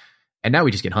better. And now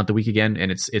we just get Hunt the Weak again,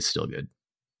 and it's still good.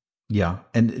 Yeah,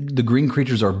 and the green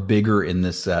creatures are bigger in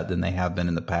this set than they have been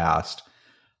in the past.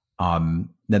 Now,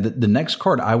 the next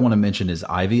card I want to mention is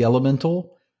Ivy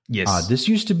Elemental. Yes. This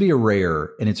used to be a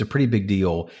rare, and it's a pretty big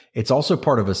deal. It's also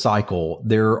part of a cycle.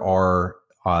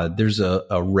 There's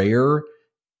a rare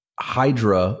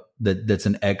Hydra that's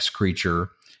an X creature.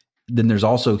 Then there's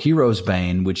also Hero's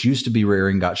Bane, which used to be rare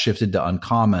and got shifted to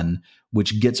uncommon,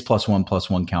 which gets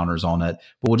 +1/+1 counters on it.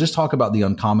 But we'll just talk about the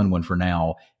uncommon one for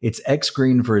now. It's X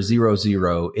green for a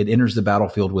 0/0. It enters the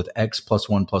battlefield with X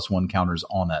 +1/+1 counters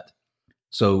on it.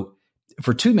 So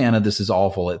for 2 mana, this is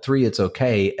awful. At 3, it's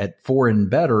okay. At 4 and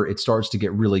better, it starts to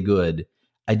get really good.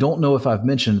 I don't know if I've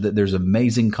mentioned that there's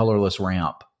amazing colorless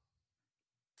ramp.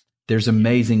 You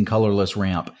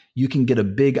can get a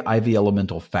big Ivy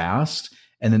Elemental fast,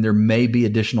 and then there may be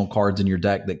additional cards in your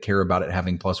deck that care about it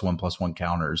having +1/+1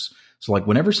 counters. So like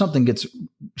whenever something gets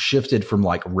shifted from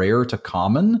like rare to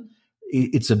common,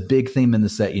 it's a big theme in the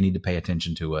set. You need to pay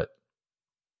attention to it.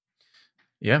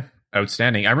 Yeah.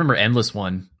 Outstanding. I remember Endless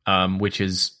One, which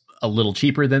is a little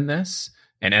cheaper than this,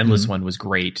 and Endless One was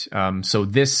great. So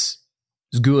this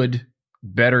is good,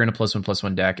 better in a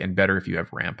 +1/+1 deck, and better if you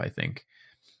have ramp, I think.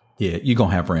 Yeah, you're going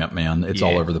to have ramp, man. It's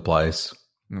all over the place.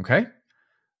 Okay.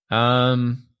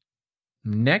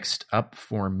 Next up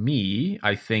for me,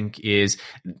 I think it's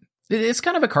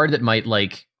kind of a card that might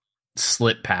like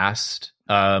slip past,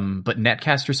 but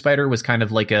Netcaster Spider was kind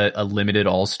of like a limited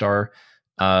all-star.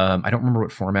 I don't remember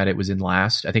what format it was in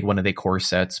last. I think one of the core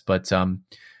sets, but 2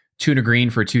 and a green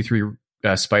for a 2/3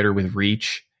 spider with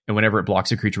reach, and whenever it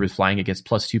blocks a creature with flying, it gets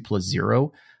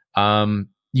 +2/+0.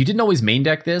 you didn't always main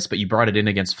deck this, but you brought it in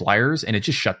against flyers and it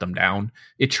just shut them down.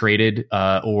 It traded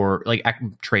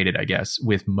traded, I guess,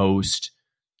 with most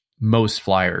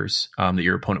flyers that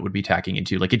your opponent would be attacking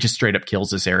into. Like, it just straight up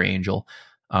kills this Air Angel.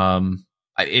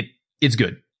 It's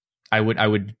good. I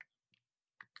would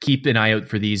keep an eye out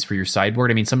for these for your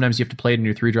sideboard. I mean, sometimes you have to play it in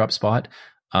your 3-drop spot,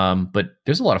 but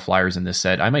there's a lot of flyers in this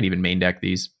set. I might even main deck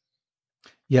these.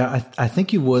 Yeah, I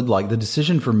think you would. Like, the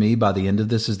decision for me by the end of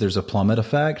this is there's a plummet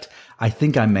effect. I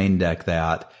think I main deck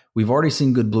that. We've already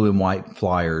seen good blue and white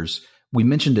flyers. We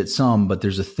mentioned it some, but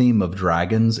there's a theme of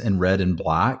dragons in red and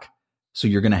black. So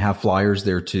you're going to have flyers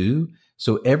there too.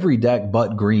 So every deck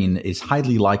but green is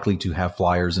highly likely to have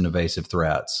flyers and evasive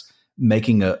threats,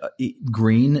 making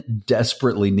green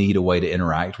desperately need a way to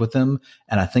interact with them.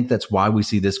 And I think that's why we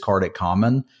see this card at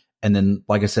common. And then,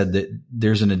 like I said,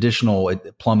 there's an additional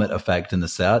plummet effect in the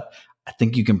set. I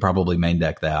think you can probably main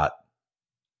deck that.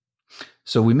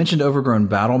 So we mentioned Overgrown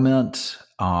Battlement.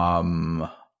 That's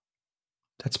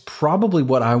probably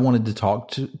what I wanted to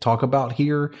talk about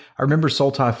here. I remember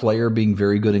Sultai Flayer being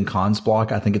very good in Khans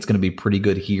block. I think it's going to be pretty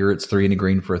good here. It's 3 and a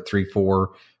green for a 3/4.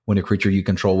 When a creature you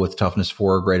control with toughness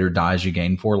 4 or greater dies, you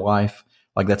gain 4 life.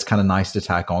 Like, that's kind of nice to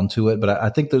tack onto it. But I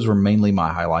think those were mainly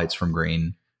my highlights from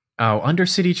green. Oh,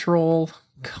 Undercity Troll.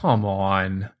 Come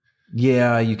on.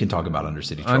 Yeah, you can talk about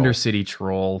Undercity Troll. Undercity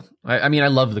Troll. I mean, I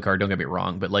love the card, don't get me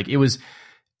wrong, but like,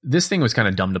 this thing was kind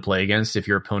of dumb to play against if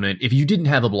you didn't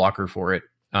have a blocker for it.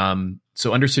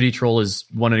 So Undercity Troll is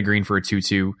 1 and a green for a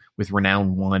 2/2 with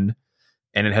Renown 1,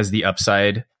 and it has the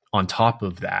upside on top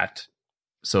of that.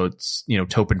 So it's,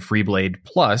 Taupe and Freeblade,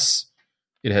 plus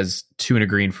it has 2 and a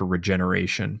green for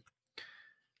regeneration.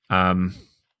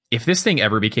 If this thing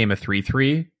ever became a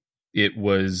 3/3, it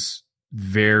was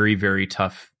very, very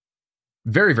tough.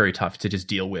 Very, very tough to just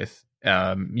deal with.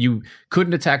 You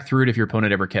couldn't attack through it if your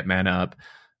opponent ever kept mana up.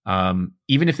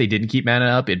 Even if they didn't keep mana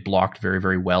up, it blocked very,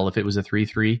 very well if it was a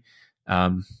 3/3.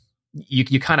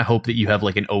 You kind of hope that you have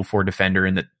like an 0/4 defender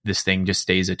and that this thing just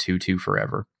stays a 2/2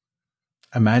 forever.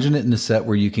 Imagine it in a set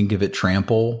where you can give it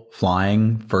trample,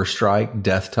 flying, first strike,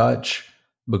 death touch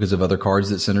because of other cards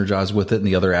that synergize with it and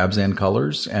the other Abzan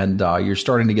colors. And you're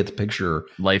starting to get the picture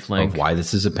lifelink of why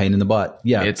this is a pain in the butt.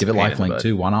 Yeah, give it lifelink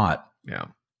too. Why not? Yeah.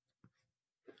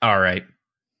 All right.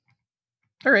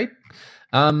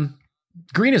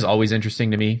 Green is always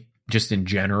interesting to me, just in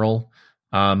general.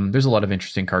 There's a lot of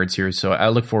interesting cards here, so I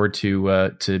look forward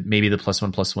to maybe the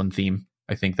 +1/+1 theme.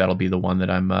 I think that'll be the one that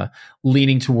I'm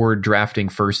leaning toward drafting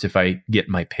first if I get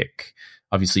my pick.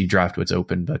 Obviously, you draft what's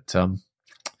open, but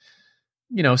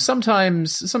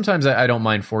sometimes I don't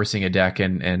mind forcing a deck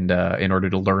and in order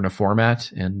to learn a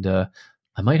format, and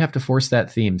I might have to force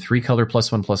that theme. 3-color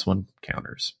 +1/+1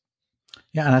 counters.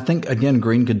 Yeah, and I think, again,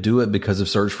 green could do it because of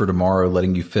Search for Tomorrow,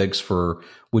 letting you fix for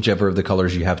whichever of the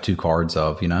colors you have 2 cards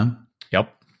of,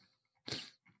 Yep.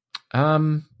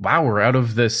 Wow, we're out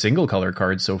of the single color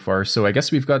cards so far, so I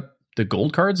guess we've got the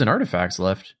gold cards and artifacts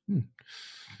left.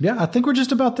 Yeah, I think we're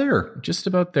just about there.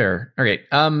 All right.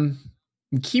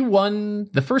 Key one,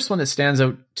 the first one that stands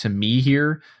out to me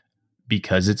here,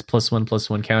 because it's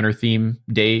 +1/+1 counter theme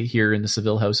day here in the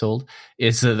Seville household,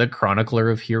 is the Chronicler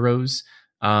of Heroes.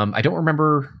 I don't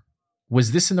remember,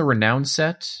 was this in the Renown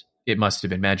set? It must have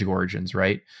been Magic Origins,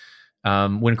 right?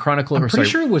 When Chronicler, I'm pretty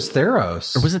sure it was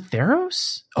Theros. Or was it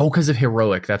Theros? Oh, because of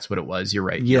Heroic, that's what it was. You're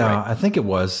right. Yeah, right. I think it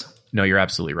was. No, you're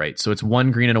absolutely right. So it's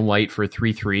 1 green and a white for a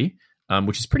 3/3,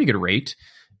 which is pretty good rate.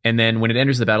 And then when it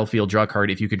enters the battlefield, draw a card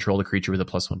if you control the creature with a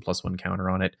 +1/+1 counter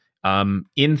on it.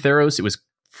 In Theros, it was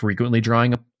frequently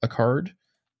drawing a card.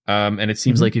 And it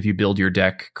seems like if you build your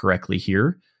deck correctly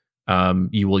here,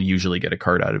 you will usually get a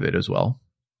card out of it as well.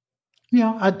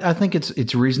 Yeah, I think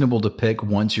it's reasonable to pick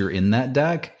once you're in that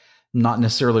deck. Not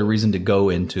necessarily a reason to go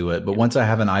into it, but once I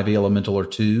have an Ivy Elemental or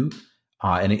 2,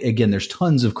 and again, there's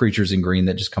tons of creatures in green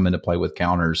that just come into play with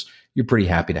counters, you're pretty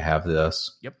happy to have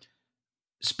this. Yep.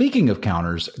 Speaking of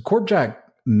counters, Corpjack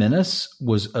Menace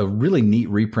was a really neat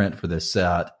reprint for this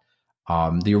set.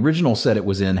 The original set it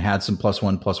was in had some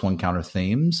 +1/+1 counter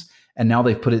themes, and now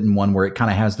they've put it in one where it kind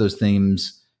of has those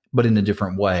themes, but in a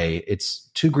different way. It's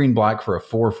 2 green black for a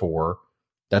 4/4.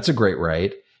 That's a great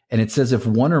rate. And it says if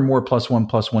 1 or more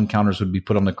 +1/+1 counters would be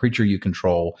put on the creature you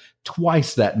control,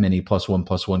 twice that many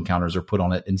 +1/+1 counters are put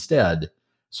on it instead.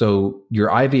 So your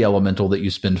Ivy Elemental that you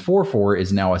spend 4 for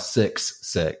is now a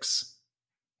 6/6.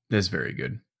 That's very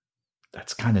good.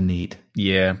 That's kind of neat.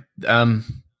 Yeah.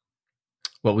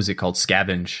 What was it called?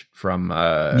 Scavenge from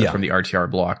the RTR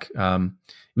block. It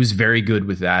was very good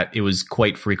with that. It was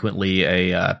quite frequently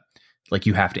like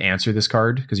you have to answer this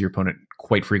card because your opponent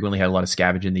quite frequently had a lot of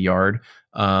Scavenge in the yard.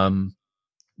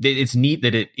 it's neat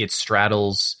that it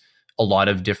straddles a lot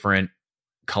of different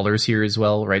colors here as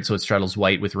well, right? So it straddles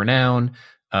white with Renown,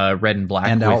 red and black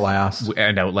and with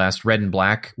Outlast, red and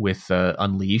black with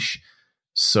Unleash.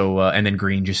 So and then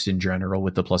green just in general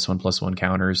with the +1/+1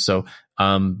 counters. So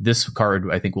this card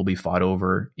I think will be fought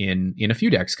over in a few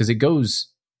decks because it goes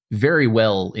very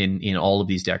well in all of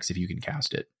these decks if you can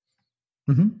cast it.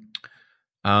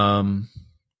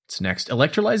 What's next?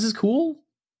 Electrolyze is cool.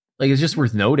 Like, it's just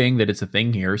worth noting that it's a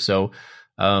thing here. So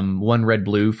 1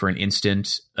 red-blue for an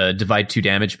instant, divide 2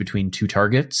 damage between 2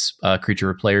 targets, creature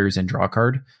or players, and draw a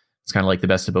card. It's kind of like the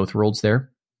best of both worlds there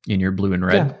in your blue and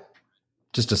red. Yeah.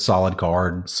 Just a solid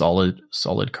card. Solid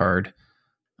card.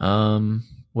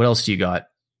 What else do you got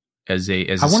as a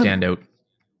standout?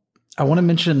 I want to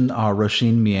mention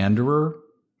Roshin Meanderer.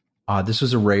 This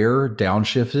was a rare,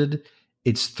 downshifted.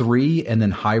 It's 3 and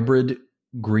then hybrid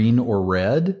green or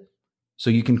red. So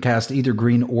you can cast either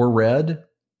green or red.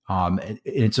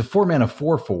 It's a 4-mana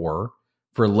 4/4 for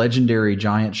a legendary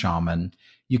giant shaman.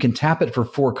 You can tap it for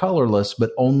 4 colorless,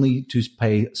 but only to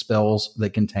pay spells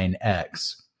that contain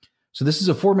X. So this is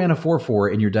a 4-mana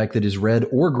 4/4 in your deck that is red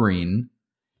or green.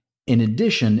 In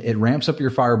addition, it ramps up your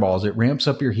fireballs, it ramps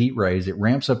up your heat rays, it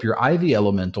ramps up your Ivy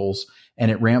elementals, and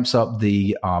it ramps up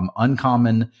the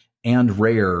uncommon and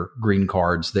rare green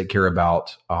cards that care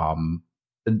about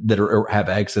have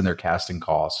X in their casting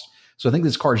cost. So I think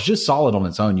this card's just solid on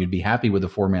its own. You'd be happy with the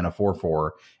 4-mana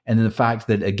 4/4. And then the fact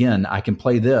that, again, I can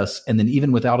play this, and then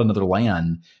even without another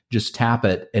land, just tap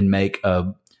it and make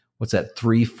a,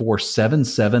 3, 4, 7,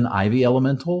 7 Ivy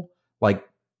elemental? Like,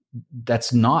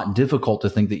 that's not difficult to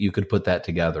think that you could put that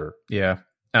together. Yeah.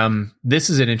 This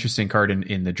is an interesting card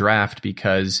in the draft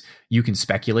because you can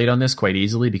speculate on this quite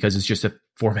easily because it's just a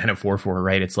 4-mana 4/4,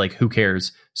 right? It's like, who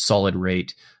cares? Solid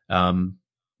rate.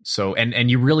 So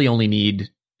you really only need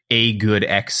a good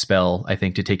X spell, I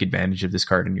think, to take advantage of this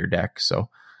card in your deck. So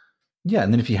yeah,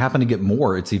 and then if you happen to get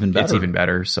more, it's even better. It's even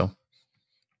better. So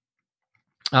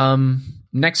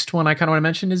next one I kind of want to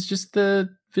mention is just the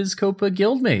Vizkopa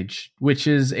Guildmage, which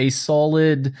is a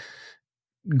solid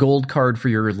gold card for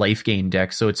your life gain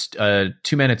deck. So it's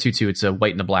 2-mana 2/2. It's a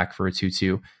white and a black for a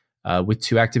 2/2 with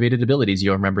 2 activated abilities.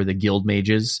 You'll remember the guild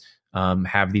mages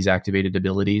have these activated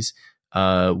abilities.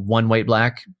 1 white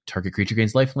black, target creature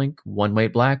gains lifelink. 1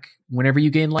 white black, whenever you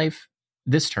gain life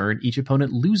this turn, each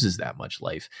opponent loses that much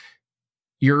life.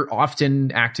 You're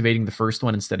often activating the first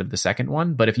one instead of the second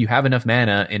one, but if you have enough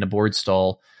mana in a board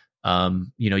stall,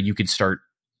 you could start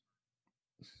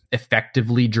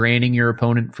effectively draining your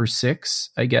opponent for 6,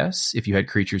 I guess, if you had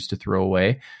creatures to throw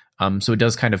away. So it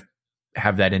does kind of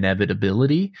have that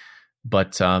inevitability,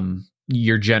 but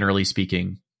you're generally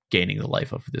speaking gaining the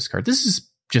life of this card. This is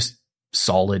just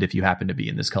solid if you happen to be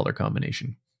in this color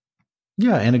combination.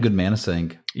 Yeah, and a good mana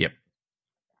sink. Yep.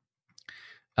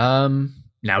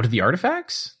 Now to the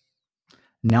artifacts?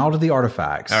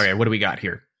 Okay, what do we got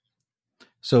here?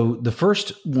 So the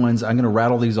first ones, I'm going to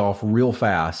rattle these off real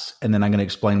fast, and then I'm going to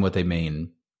explain what they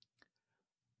mean.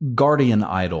 Guardian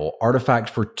Idol, artifact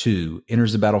for 2,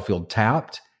 enters the battlefield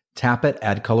tapped. Tap it,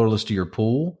 add colorless to your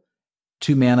pool.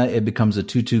 2 mana, it becomes a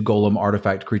 2/2 golem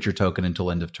artifact creature token until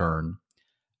end of turn.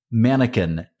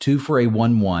 Mannequin, 2 for a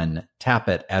 1/1. Tap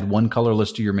it, add 1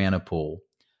 colorless to your mana pool.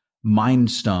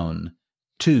 Mind Stone,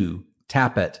 2,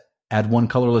 tap it, add 1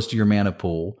 colorless to your mana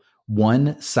pool.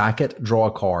 1, sack it, draw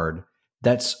a card.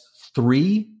 That's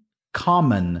 3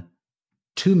 common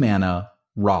 2 mana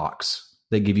rocks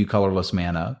that give you colorless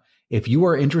mana. If you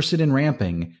are interested in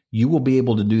ramping, you will be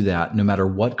able to do that no matter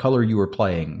what color you are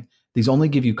playing. These only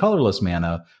give you colorless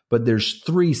mana, but there's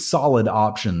 3 solid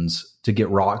options to get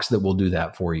rocks that will do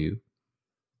that for you.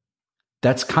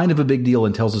 That's kind of a big deal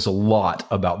and tells us a lot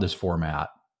about this format.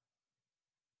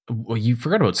 Well, you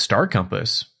forgot about Star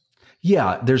Compass.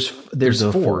 Yeah, there's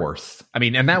a 4th. I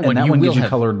mean, and that one gives you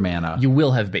colored mana. You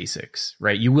will have basics,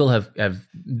 right? You will have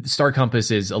Star Compass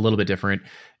is a little bit different.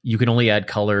 You can only add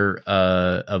color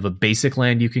of a basic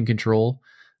land you can control.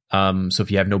 So if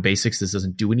you have no basics, this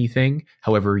doesn't do anything.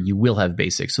 However, you will have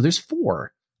basics. So there's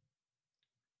 4.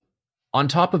 On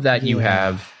top of that, you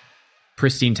have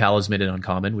Pristine Talisman in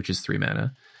uncommon, which is 3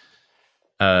 mana.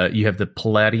 You have the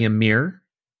Palladium Mirror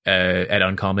at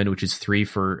uncommon, which is 3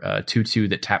 for 2/2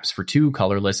 that taps for 2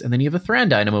 colorless, and then you have a Thran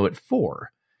Dynamo at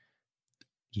 4.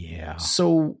 Yeah.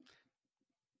 So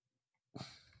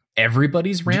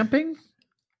everybody's ramping?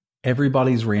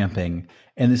 Everybody's ramping.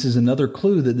 And this is another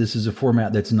clue that this is a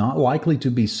format that's not likely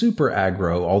to be super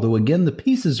aggro, although again, the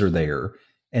pieces are there,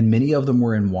 and many of them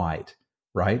were in white,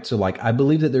 right? So I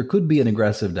believe that there could be an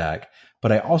aggressive deck,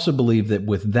 but I also believe that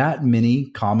with that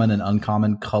many common and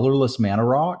uncommon colorless mana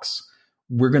rocks,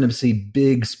 we're going to see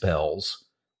big spells.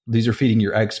 These are feeding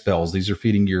your X spells. These are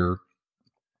feeding your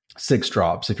 6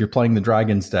 drops. If you're playing the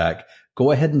dragon stack,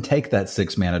 go ahead and take that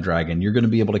 6 mana dragon. You're going to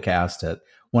be able to cast it.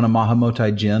 Want a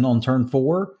Mahamotai Jin on turn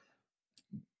 4?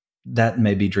 That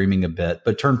may be dreaming a bit,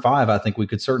 but turn 5, I think we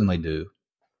could certainly do.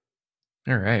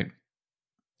 All right.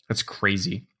 That's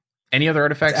crazy. Any other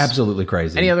artifacts? It's absolutely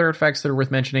crazy. Any other artifacts that are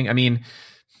worth mentioning? I mean,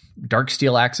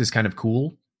 Darksteel Axe is kind of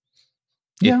cool.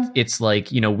 Yeah. It's like,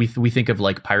 we think of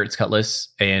like Pirate's Cutlass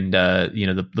and,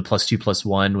 the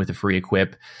 +2/+1 with a free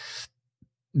equip.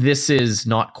 This is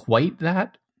not quite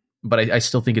that, but I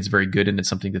still think it's very good and it's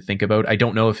something to think about. I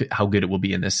don't know how good it will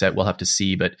be in this set. We'll have to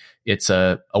see, but it's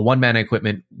a 1 mana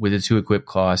equipment with a 2 equip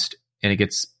cost, and it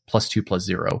gets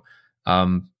 +2/+0.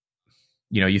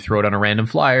 You throw it on a random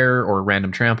flyer or a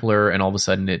random trampler, and all of a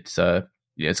sudden it's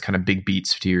kind of big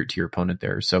beats to your opponent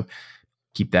there. So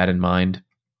keep that in mind.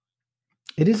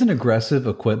 It is an aggressive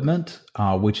equipment,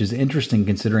 which is interesting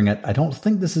considering I don't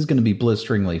think this is going to be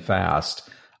blisteringly fast.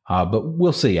 But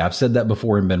we'll see. I've said that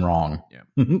before and been wrong. Yeah.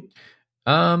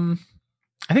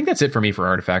 I think that's it for me for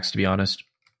artifacts, to be honest.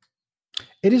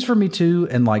 It is for me too.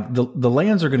 And like the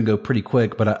lands are going to go pretty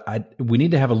quick, but we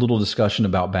need to have a little discussion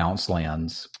about bounce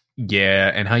lands. Yeah.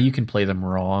 And how you can play them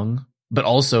wrong, but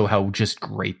also how just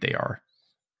great they are.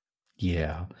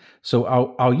 Yeah. So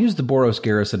I'll use the Boros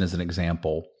Garrison as an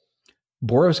example.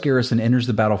 Boros Garrison enters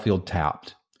the battlefield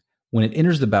tapped. When it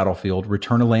enters the battlefield,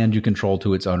 return a land you control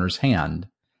to its owner's hand.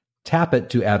 Tap it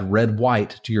to add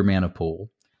red-white to your mana pool.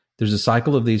 There's a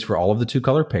cycle of these for all of the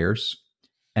 2-color pairs,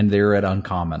 and they're at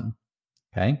uncommon.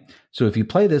 Okay? So if you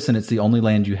play this and it's the only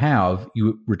land you have,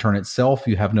 you return itself,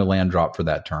 you have no land drop for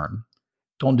that turn.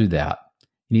 Don't do that.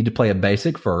 You need to play a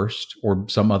basic first or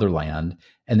some other land,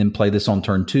 and then play this on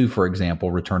turn 2, for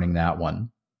example, returning that one.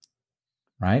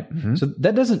 Right? Mm-hmm. So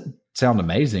that doesn't sound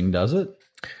amazing, does it?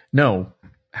 No.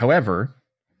 However,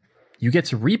 you get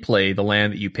to replay the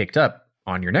land that you picked up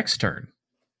on your next turn.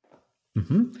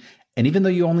 Mm-hmm. And even though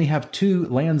you only have 2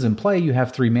 lands in play, you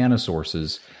have 3 mana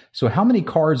sources. So how many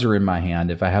cards are in my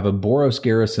hand if I have a Boros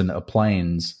Garrison, a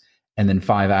Plains, and then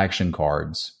 5 action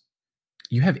cards?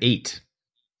 You have 8.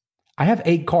 I have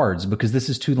 8 cards because this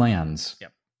is 2 lands.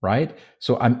 Yep. Right?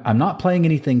 So I'm not playing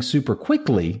anything super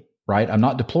quickly, right? I'm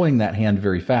not deploying that hand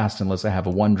very fast unless I have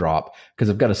a 1-drop because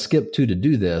I've got to skip 2 to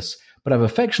do this. But I've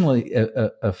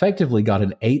effectively got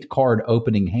an 8-card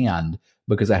opening hand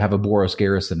because I have a Boros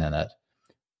Garrison in it.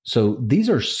 So these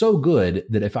are so good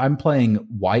that if I'm playing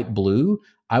white-blue,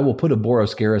 I will put a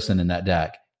Boros Garrison in that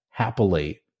deck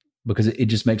happily because it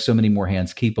just makes so many more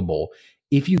hands keepable.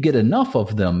 If you get enough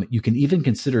of them, you can even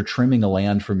consider trimming a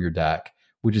land from your deck,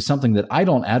 which is something that I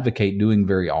don't advocate doing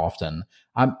very often.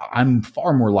 I'm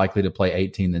far more likely to play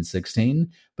 18 than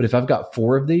 16, but if I've got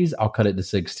 4 of these, I'll cut it to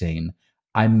 16.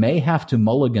 I may have to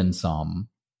mulligan some,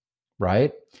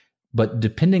 right? But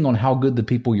depending on how good the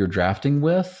people you're drafting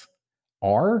with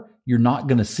are, you're not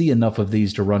going to see enough of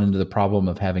these to run into the problem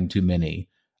of having too many.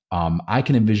 I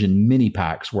can envision mini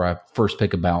packs where I first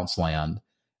pick a bounce land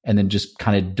and then just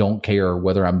kind of don't care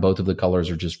whether I'm both of the colors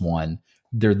or just one.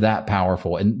 They're that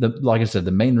powerful. And like I said,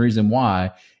 the main reason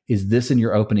why is this in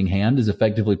your opening hand is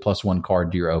effectively +1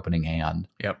 card to your opening hand.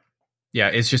 Yep. Yeah,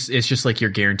 it's just like you're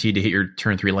guaranteed to hit your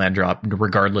turn 3 land drop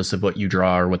regardless of what you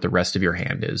draw or what the rest of your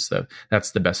hand is.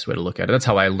 That's the best way to look at it. That's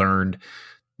how I learned.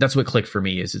 That's what clicked for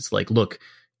me is it's like, look,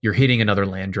 you're hitting another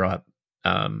land drop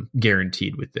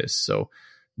guaranteed with this. So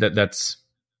that's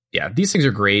these things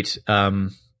are great.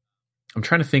 I'm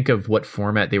trying to think of what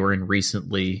format they were in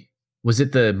recently. Was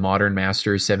it the Modern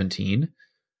Masters 17?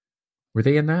 Were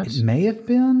they in that? It may have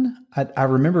been. I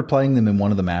remember playing them in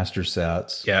one of the master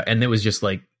sets. Yeah, and it was just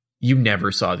like, you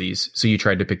never saw these, so you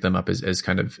tried to pick them up as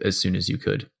kind of as soon as you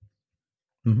could.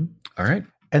 Mm-hmm. All right.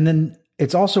 And then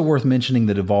it's also worth mentioning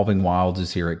that Evolving Wilds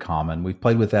is here at Common. We've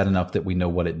played with that enough that we know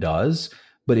what it does.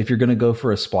 But if you're going to go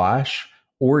for a splash,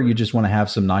 or you just want to have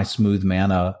some nice smooth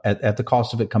mana at the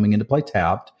cost of it coming into play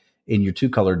tapped in your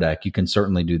 2-color deck, you can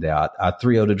certainly do that. I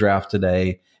 3-0'd a draft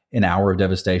today, an Hour of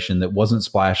Devastation that wasn't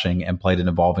splashing and played in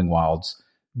Evolving Wilds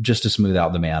just to smooth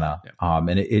out the mana. Yeah.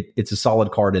 And it's a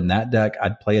solid card in that deck.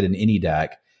 I'd play it in any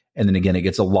deck. And then again, it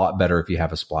gets a lot better if you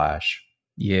have a splash.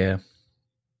 Yeah.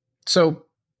 So,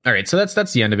 all right. So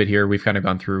that's the end of it here. We've kind of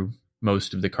gone through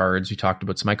most of the cards. We talked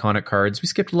about some iconic cards. We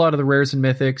skipped a lot of the rares and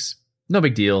mythics. No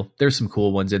big deal. There's some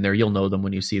cool ones in there. You'll know them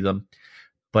when you see them.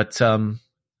 But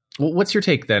what's your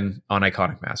take then on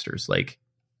Iconic Masters? Like,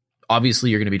 obviously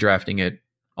you're going to be drafting it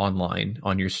online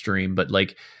on your stream, but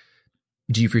like,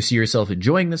 do you foresee yourself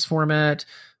enjoying this format?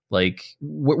 Like,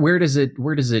 where does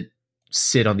it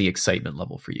sit on the excitement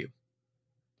level for you?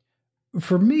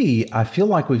 For me, I feel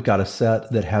like we've got a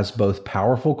set that has both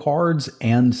powerful cards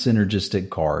and synergistic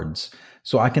cards.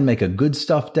 So I can make a good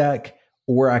stuff deck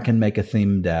or I can make a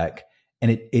theme deck.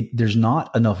 And there's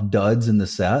not enough duds in the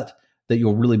set that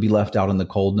you'll really be left out in the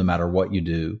cold no matter what you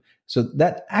do. So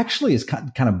that actually is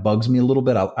kind of bugs me a little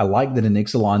bit. I like that in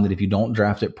Ixalan that if you don't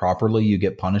draft it properly, you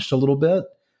get punished a little bit.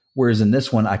 Whereas in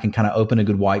this one, I can kind of open a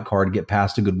good white card, get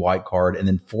past a good white card, and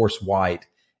then force white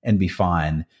and be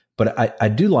fine. But I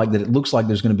do like that it looks like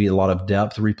there's going to be a lot of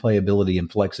depth, replayability,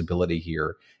 and flexibility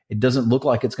here. It doesn't look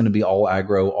like it's going to be all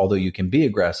aggro, although you can be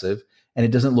aggressive. And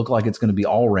it doesn't look like it's going to be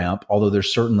all ramp, although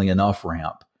there's certainly enough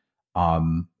ramp.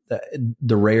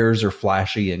 The rares are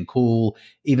flashy and cool.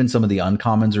 Even some of the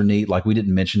uncommons are neat. Like we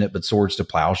didn't mention it, but Swords to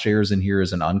Plowshares in here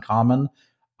is an uncommon.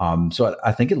 So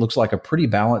I think it looks like a pretty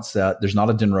balanced set. There's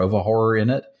not a Denrova horror in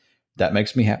it. That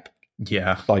makes me happy.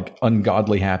 Yeah. Like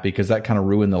ungodly happy because that kind of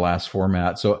ruined the last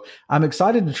format. So I'm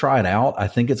excited to try it out. I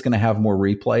think it's going to have more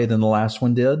replay than the last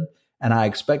one did. And I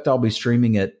expect I'll be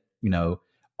streaming it,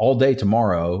 all day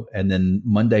tomorrow and then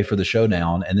Monday for the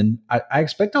showdown. And then I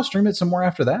expect I'll stream it some more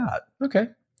after that. Okay.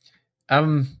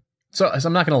 So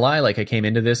I'm not going to lie. Like I came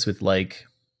into this with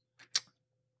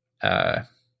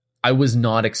I was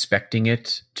not expecting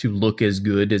it to look as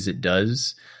good as it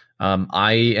does.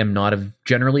 I am not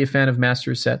generally a fan of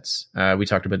master sets. We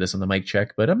talked about this on the mic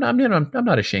check, but I'm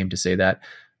not ashamed to say that.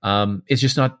 It's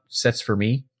just not sets for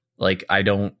me. Like I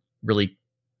don't really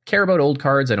care about old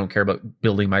cards. I don't care about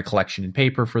building my collection in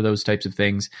paper for those types of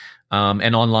things.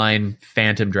 And online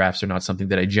phantom drafts are not something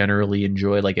that I generally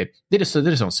enjoy. Like they just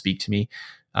don't speak to me.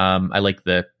 I like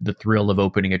the thrill of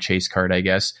opening a chase card, I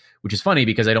guess, which is funny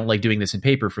because I don't like doing this in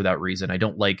paper for that reason. I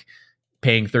don't like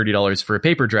paying $30 for a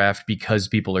paper draft because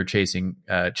people are chasing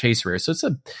chase rares. So it's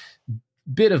a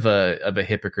bit of a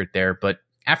hypocrite there. But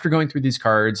after going through these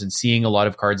cards and seeing a lot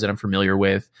of cards that I'm familiar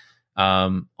with,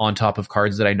 on top of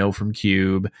cards that I know from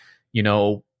Cube,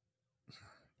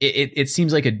 it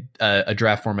seems like a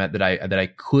draft format that I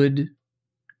could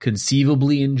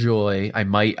conceivably enjoy.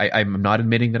 I'm not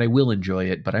admitting that I will enjoy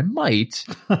it, but I might.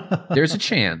 There's a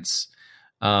chance.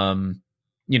 And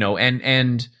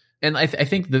I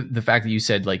think the fact that you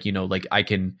said I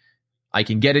can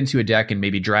get into a deck and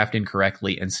maybe draft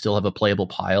incorrectly and still have a playable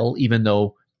pile, even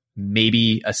though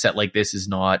maybe a set like this is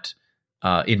not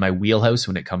in my wheelhouse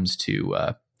when it comes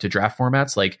to draft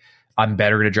formats. Like I'm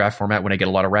better at a draft format when I get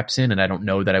a lot of reps in, and I don't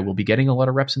know that I will be getting a lot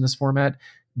of reps in this format,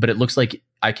 but it looks like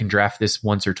I can draft this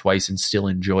once or twice and still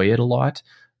enjoy it a lot,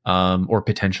 or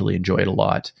potentially enjoy it a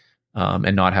lot,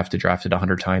 and not have to draft it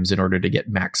 100 times in order to get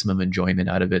maximum enjoyment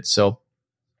out of it. So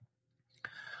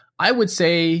I would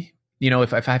say,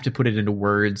 if I have to put it into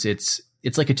words, it's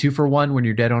like a 2-for-1 when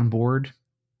you're dead on board.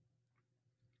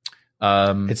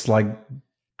 It's like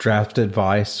draft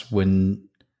advice when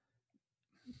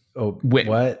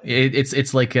what?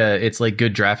 It's like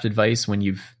good draft advice when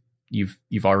you've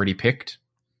already picked.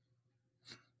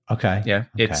 Okay. Yeah.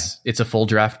 Okay. It's a full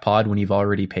draft pod when you've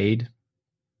already paid.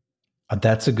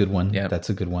 That's a good one. Yeah. That's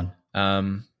a good one.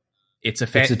 It's a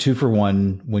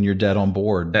 2-for-1 when you're dead on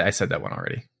board. I said that one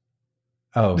already.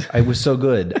 Oh, it was so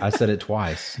good. I said it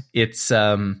twice. It's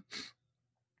a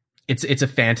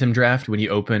phantom draft when you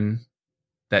open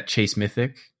that Chase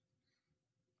Mythic.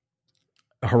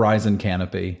 Horizon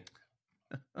Canopy.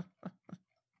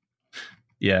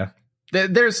 Yeah.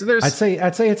 There's I'd say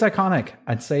it's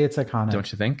iconic.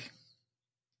 Don't you think?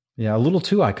 Yeah, a little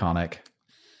too iconic.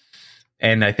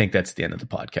 And I think that's the end of the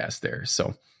podcast there.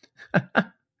 So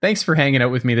thanks for hanging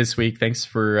out with me this week. Thanks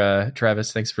for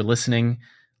Travis. Thanks for listening.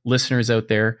 Listeners out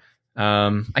there.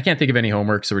 I can't think of any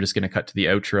homework, so we're just going to cut to the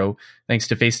outro. Thanks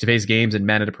to Face to Face Games and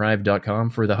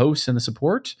ManaDeprived.com for the hosts and the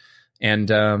support.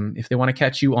 And if they want to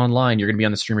catch you online, you're going to be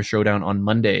on the Streamer Showdown on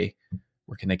Monday.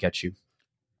 Where can they catch you?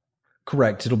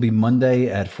 Correct. It'll be Monday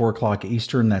at 4:00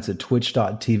 Eastern. That's at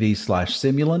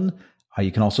twitch.tv/Simulan.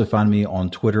 You can also find me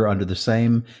on Twitter under the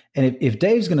same. And if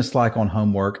Dave's going to slack on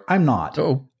homework, I'm not.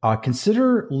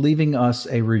 Consider leaving us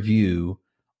a review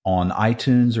on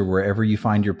iTunes or wherever you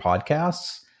find your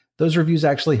podcasts. Those reviews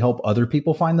actually help other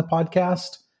people find the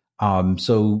podcast.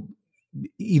 So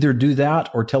either do that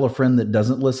or tell a friend that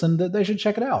doesn't listen that they should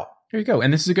check it out. There you go.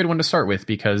 And this is a good one to start with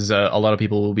because a lot of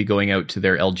people will be going out to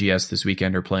their LGS this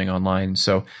weekend or playing online.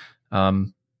 So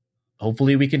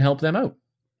hopefully we can help them out.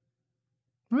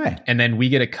 Right. And then we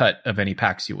get a cut of any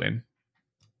packs you win.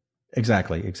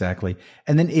 Exactly.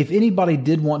 And then if anybody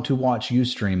did want to watch you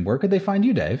stream, where could they find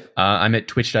you, Dave? I'm at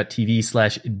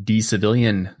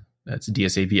twitch.tv/DCivilian. That's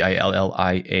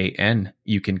DSAVILLIAN.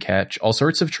 You can catch all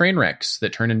sorts of train wrecks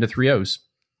that turn into 3-0s.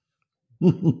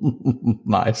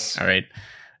 Nice. All right.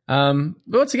 But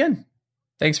once again,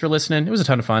 Thanks for listening. It was a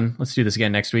ton of fun. Let's do this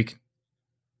again next week.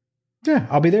 Yeah,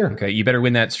 I'll be there. Okay, you better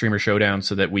win that Streamer Showdown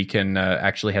so that we can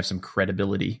actually have some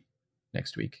credibility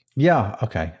next week. Yeah,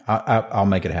 okay. I'll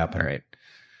make it happen. All right.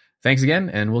 Thanks again,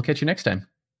 and we'll catch you next time.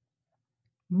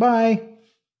 Bye.